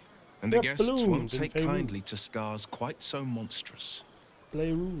see. And the They're guests won't balloons in take Faerun. kindly to scars quite so monstrous.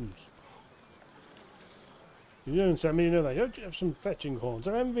 Play rules. You don't tell me you know that. You have some fetching horns.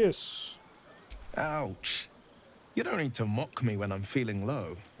 I'm envious. Ouch. You don't need to mock me when I'm feeling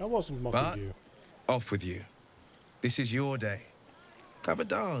low. I wasn't mocking But you. off with you. This is your day. Have a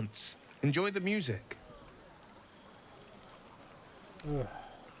dance. Enjoy the music. Ugh.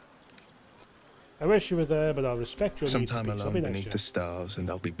 I wish you were there, but I'll respect your need for Sometime peace. I'll alone be next beneath year. the stars, and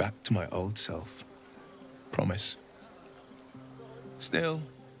I'll be back to my old self. Promise. Still,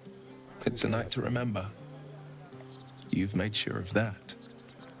 it's a night to remember. You've made sure of that.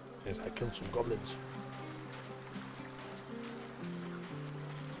 Yes, I killed some goblins.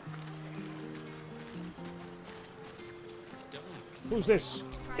 Who's this?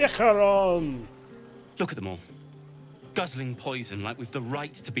 Icharon! Look at them all. Guzzling poison like we've the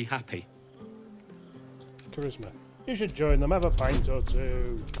right to be happy. Charisma. You should join them. Have a pint or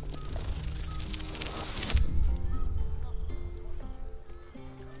two.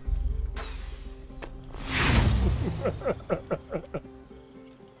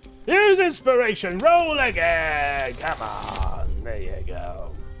 Use inspiration. Roll again. Come on. There you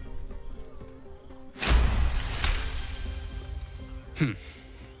go.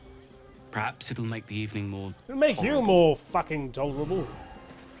 Perhaps it'll make the evening more... It'll make you more fucking tolerable.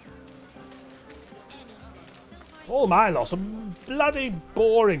 All my loss are bloody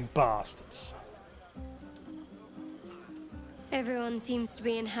boring bastards. Everyone seems to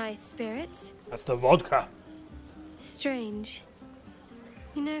be in high spirits. That's the vodka. Strange.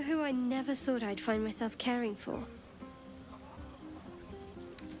 You know who I never thought I'd find myself caring for?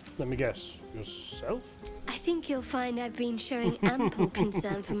 Let me guess. Yourself? I think you'll find I've been showing ample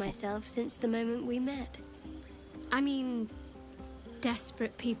concern for myself since the moment we met. I mean,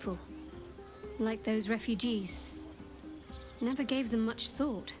 desperate people, like those refugees. Never gave them much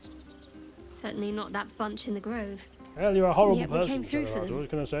thought. Certainly not that bunch in the grove. Well, you're a horrible Yet person, we came through for Gerard. them. What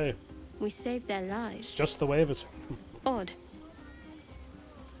can I say? We saved their lives. It's just the way of it. Odd.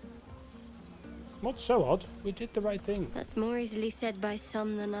 Not so odd. We did the right thing. That's more easily said by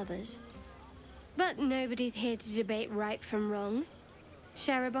some than others. But nobody's here to debate right from wrong.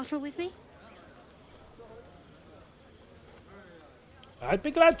 Share a bottle with me? I'd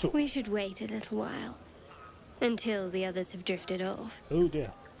be glad to. We should wait a little while. Until the others have drifted off. Oh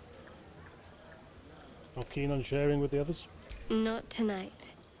dear. Not keen on sharing with the others? Not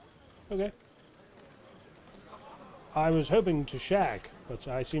tonight. Okay. I was hoping to shag, but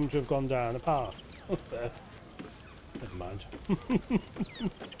I seem to have gone down a path. Never mind.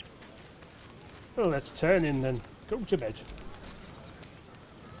 Well, let's turn in then. Go to bed.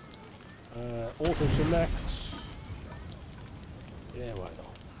 Auto select. Yeah, why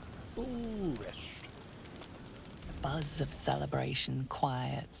not? Full rest. The buzz of celebration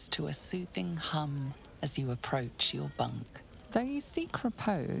quiets to a soothing hum as you approach your bunk. Though you seek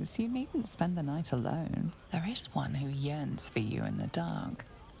repose, you needn't spend the night alone. There is one who yearns for you in the dark.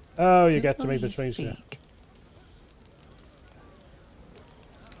 Oh, you Who get to will make the you choice here. seek?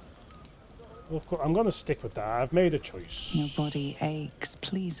 Well, I'm going to stick with that. I've made a choice. Your body aches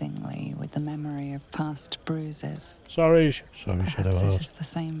pleasingly with the memory of past bruises. Sorry, sorry, Perhaps Shadow it Heart. is the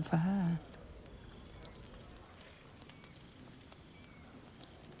same for her.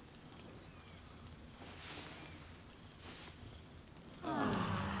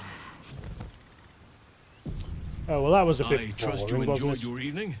 Oh, well, that was a bit I trust you boring, wasn't enjoyed it? your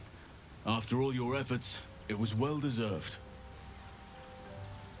evening. After all your efforts, it was well deserved.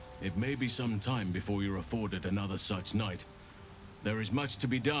 It may be some time before you're afforded another such night. There is much to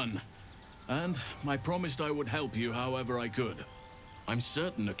be done, and I promised I would help you however I could. I'm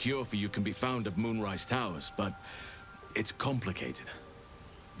certain a cure for you can be found at Moonrise Towers, but it's complicated.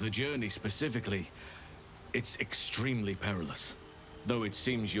 The journey specifically, it's extremely perilous, though it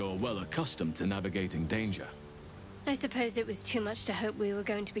seems you're well accustomed to navigating danger. I suppose it was too much to hope we were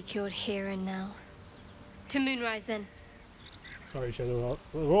going to be cured here and now. To Moonrise, then. Sorry, Shadow Heart.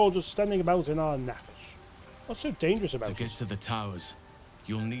 We're all just standing about in our knackers. What's so dangerous about To get this? to the towers,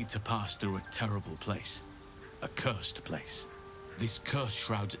 you'll need to pass through a terrible place. A cursed place. This curse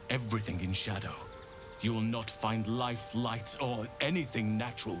shrouds everything in shadow. You will not find life, light, or anything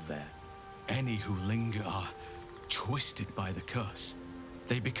natural there. Any who linger are twisted by the curse.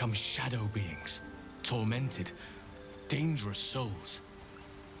 They become shadow beings, tormented, dangerous souls.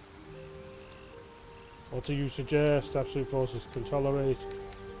 What do you suggest? Absolute forces can tolerate.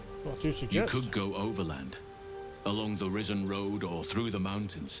 What do you You suggest? could go overland, along the Risen Road or through the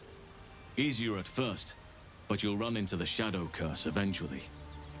mountains. Easier at first, but you'll run into the shadow curse eventually.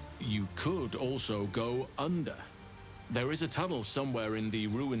 You could also go under. There is a tunnel somewhere in the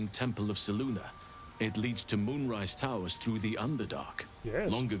ruined Temple of Selûne. It leads to Moonrise Towers through the Underdark.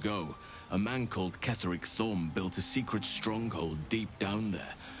 Yes. Long ago, a man called Ketheric Thorm built a secret stronghold deep down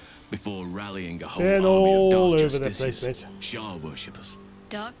there, before rallying a whole They're army all of over dark the place, justiciars, mate. Shah worshippers.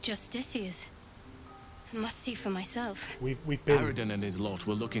 Dark Justiciars. I must see for myself. We've been. Aridin and his lot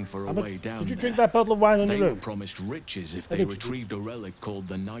were looking for a How about- way down Did you there. drink that bottle of wine on They your were own? promised riches if I they think you retrieved a relic called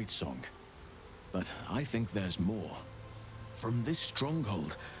the Night Song. But I think there's more. From this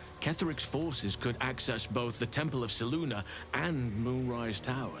stronghold, Ketheric's forces could access both the Temple of Selûne and Moonrise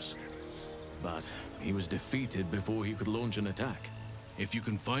Towers. But he was defeated before he could launch an attack. If you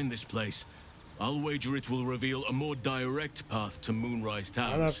can find this place, I'll wager it will reveal a more direct path to Moonrise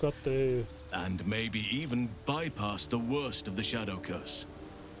Towers. And I've got the... And maybe even bypass the worst of the Shadow Curse.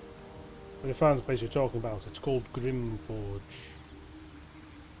 I found the place you're talking about. It's called Grimforge.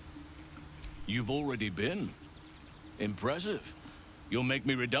 You've already been. Impressive. You'll make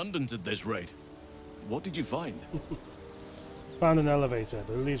me redundant at this rate. What did you find? Found an elevator,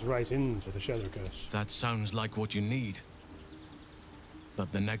 but it leads right into the Shadow Curse. That sounds like what you need.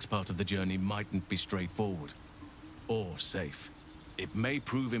 But the next part of the journey mightn't be straightforward. Or safe. It may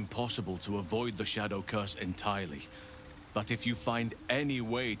prove impossible to avoid the Shadow Curse entirely. But if you find any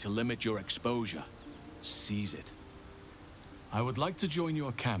way to limit your exposure, seize it. I would like to join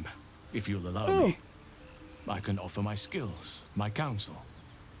your camp, if you'll allow me. I can offer my skills, my counsel.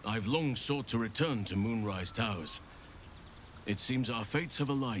 I've long sought to return to Moonrise Towers. It seems our fates have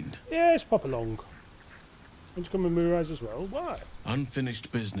aligned. Yes, pop along. Want to come and Moonrise as well? Why?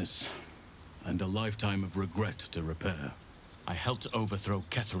 Unfinished business, and a lifetime of regret to repair. I helped overthrow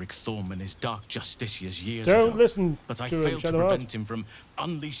Ketheric Thorm and his Dark Justiciars years Don't ago. listen but I to him, failed to Shadowheart. prevent him from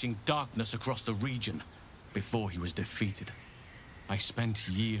unleashing darkness across the region before he was defeated. I spent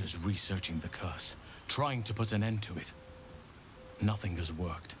years researching the curse, trying to put an end to it. Nothing has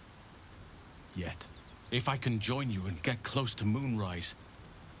worked. Yet, if I can join you and get close to Moonrise,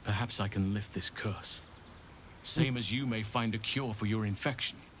 perhaps I can lift this curse. Same as you may find a cure for your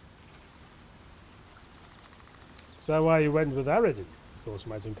infection. Is that why you went with Aridin? Of course,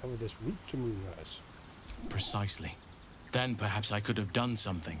 might uncover this route to Moonrise. Precisely. Then perhaps I could have done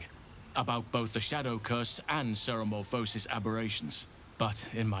something about both the Shadow Curse and Ceremorphosis aberrations. But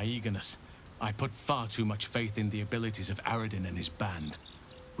in my eagerness, I put far too much faith in the abilities of Aridin and his band.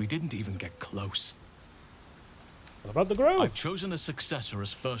 We didn't even get close. What about the Grove? I've chosen a successor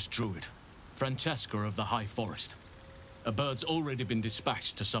as first druid, Francesca of the High Forest. A bird's already been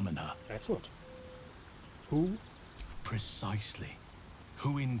dispatched to summon her. Excellent. Who? Precisely.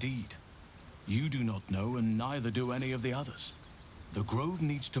 Who indeed? You do not know, and neither do any of the others. The Grove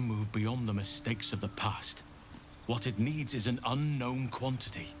needs to move beyond the mistakes of the past. What it needs is an unknown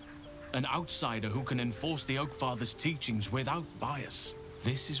quantity. An outsider who can enforce the Oakfather's teachings without bias.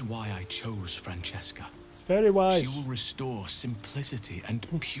 This is why I chose Francesca. Very wise. She will restore simplicity and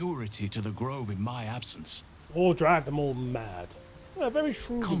purity to the Grove in my absence. Or drive them all mad. Yeah, very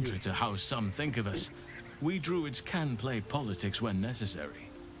shrewd. Contrary to how some think of us, we druids can play politics when necessary.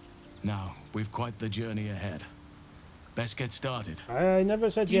 Now, we've quite the journey ahead. Best get started. I never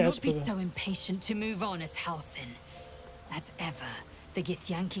said Do yes. not be so impatient to move on as Hanson. As ever, the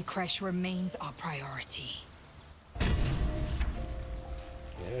Githyanki Kresh remains our priority.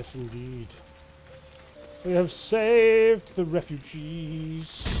 Yes, indeed. We have saved the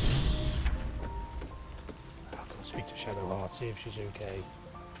refugees. I'll go speak to Shadowheart, see if she's okay.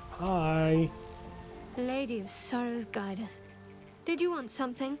 Hi. Lady of Sorrows, guide us. Did you want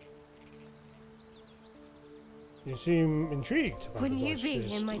something? You seem intrigued about Wouldn't the you be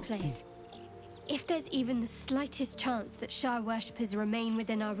voices. in my place? If there's even the slightest chance that Shah worshippers remain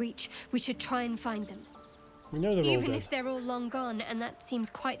within our reach, we should try and find them. We know they're all Even dead. if they're all long gone, and that seems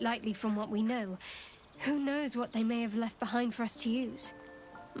quite likely from what we know, who knows what they may have left behind for us to use?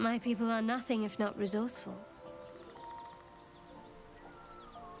 My people are nothing if not resourceful.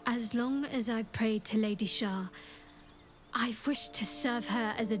 As long as I've prayed to Lady Shah, I've wished to serve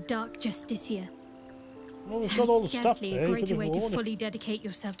her as a Dark Justiciar. Well, we've got There's all the stuff scarcely there. a You greater could way have to worn it. fully dedicate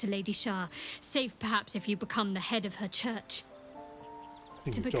yourself to Lady Shah, save perhaps if you become the head of her church.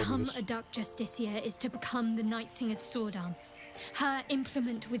 think To you've told me become this. a Dark Justiciar is to become the Night Singer's sword arm, her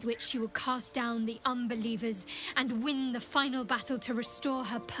implement with which she will cast down the unbelievers and win the final battle to restore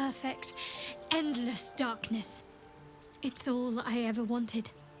her perfect, endless darkness. It's all I ever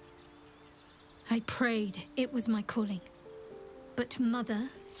wanted. I prayed it was my calling. But Mother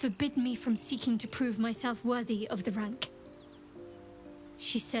forbid me from seeking to prove myself worthy of the rank.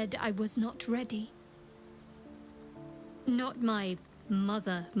 She said I was not ready. Not my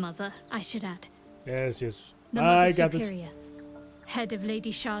mother, I should add. Yes, yes. The I Mother gathered. Superior, head of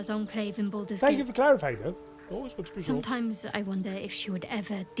Lady Shah's enclave in Baldur's Thank you Gate. for clarifying, though. Always good to be told. Sometimes I wonder if she would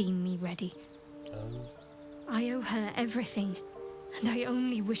ever deem me ready. I owe her everything, and I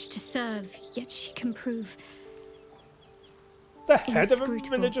only wish to serve, yet she can prove The head of a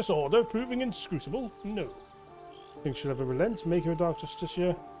inscrutable. religious order proving inscrutable? No. Think she'll ever relent, make her a Dark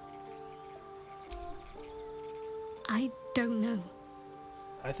Justiciar? I don't know.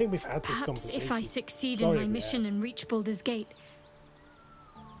 I think we've had this Perhaps conversation. if I succeed Sorry in if my we mission and reach Baldur's Gate.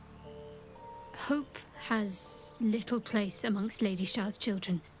 Hope has little place amongst Lady Shah's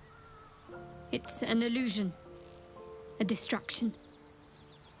children. It's an illusion, a distraction.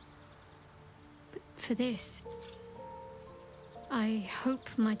 But for this, I hope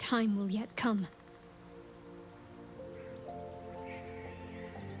my time will yet come.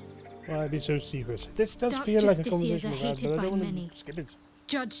 Why be so secret? This does Dark feel like a Justiciars conversation are we've had, hated but I by don't want many, to skip it.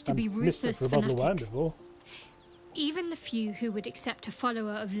 judged to be I missed it ruthless for a bottle of wine fanatics. before. Even the few who would accept a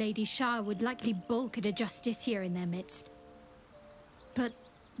follower of Lady Shah would likely balk at a justiciar in their midst. But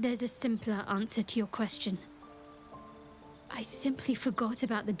there's a simpler answer to your question. I simply forgot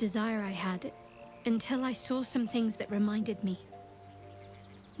about the desire I had until I saw some things that reminded me.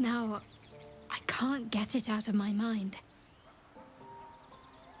 Now, I can't get it out of my mind.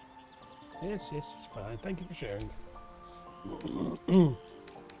 Yes, yes, it's fine. Thank you for sharing.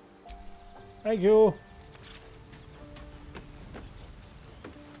 Thank you.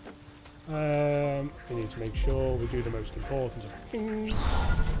 We need to make sure we do the most important of things.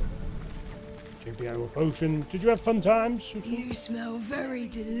 Drink the animal potion. Did you have fun times? You smell very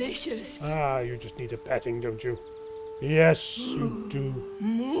delicious. Ah, you just need a petting, don't you? Yes, you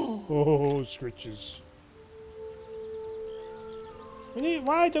do. Oh, Scritches.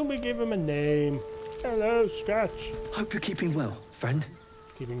 Why don't we give him a name? Hello, Scratch. Hope you're keeping well, friend.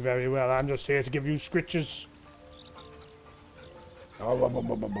 Keeping very well. I'm just here to give you Scritches.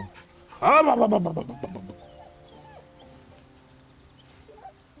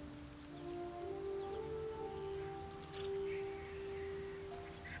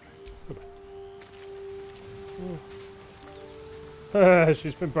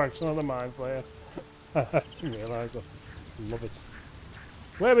 She's been practicing on the mind flayer. I didn't realise that. Love it.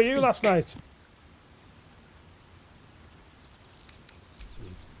 Where were you last night?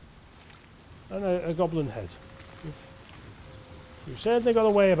 And a goblin head. You've certainly got a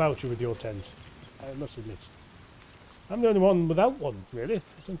way about you with your tent, I must admit. I'm the only one without one, really. I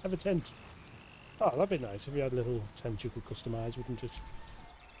don't have a tent. Oh, that'd be nice if you had a little tent you could customise, wouldn't it?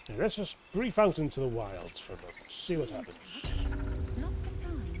 Yeah, let's just brief out into the wilds for a moment, see what happens.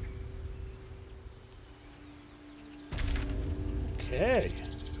 Okay.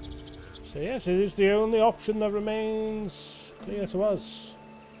 So yes, it is the only option that remains clear to us.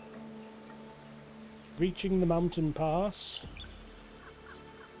 Reaching the mountain pass.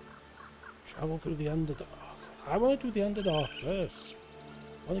 Travel through the Underdark. I want to do the Underdark first.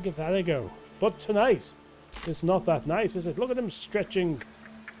 I want to give that a go. But tonight, it's not that nice, is it? Look at him stretching.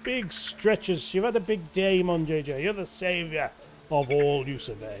 Big stretches. You've had a big day, Mon JJ. You're the saviour of all you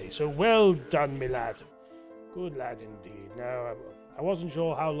survey. So well done, me lad. Good lad indeed. Now, I wasn't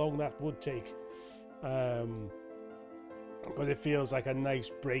sure how long that would take. But it feels like a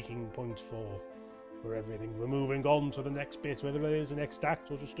nice breaking point for everything. We're moving on to the next bit. Whether it is the next act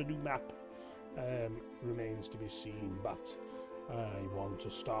or just a new map remains to be seen. But I want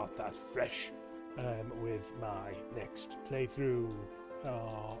to start that fresh with my next playthrough.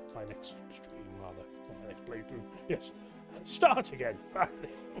 My next stream, rather. Not my next playthrough. Yes. Start again, finally.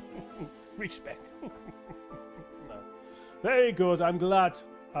 Respect. No. Very good. I'm glad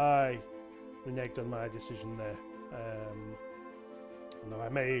I reneged on my decision there. Although I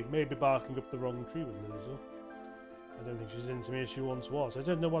may be barking up the wrong tree with Lizzle. I don't think she's into me as she once was. I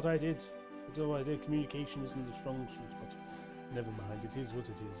don't know what I did. I don't know what I did. Communication isn't the strong suit, but never mind. It is what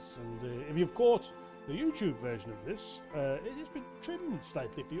it is. And if you've caught the YouTube version of this, it has been trimmed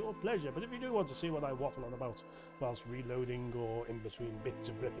slightly for your pleasure, but if you do want to see what I waffle on about whilst reloading or in between bits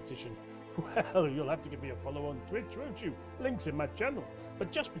of repetition, well, you'll have to give me a follow on Twitch, won't you? Links in my channel.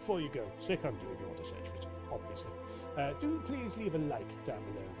 But just before you go, say Cundoo if you want to search for it, obviously. Do please leave a like down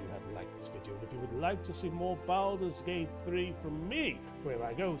below if you haven't liked this video, and if you would like to see more Baldur's Gate 3 from me, where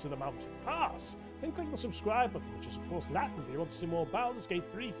I go to the mountain pass, then click the subscribe button, which is of course Latin if you want to see more Baldur's Gate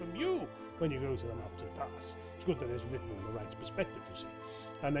 3 from you when you go to the mountain pass. It's good that it's written in the right perspective, you see.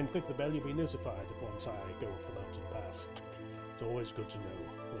 And then click the bell, you'll be notified once I go up the mountain pass. It's always good to know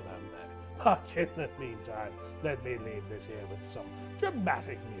when I'm there. But in the meantime, let me leave this here with some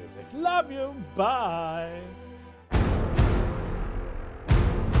dramatic music. Love you, bye!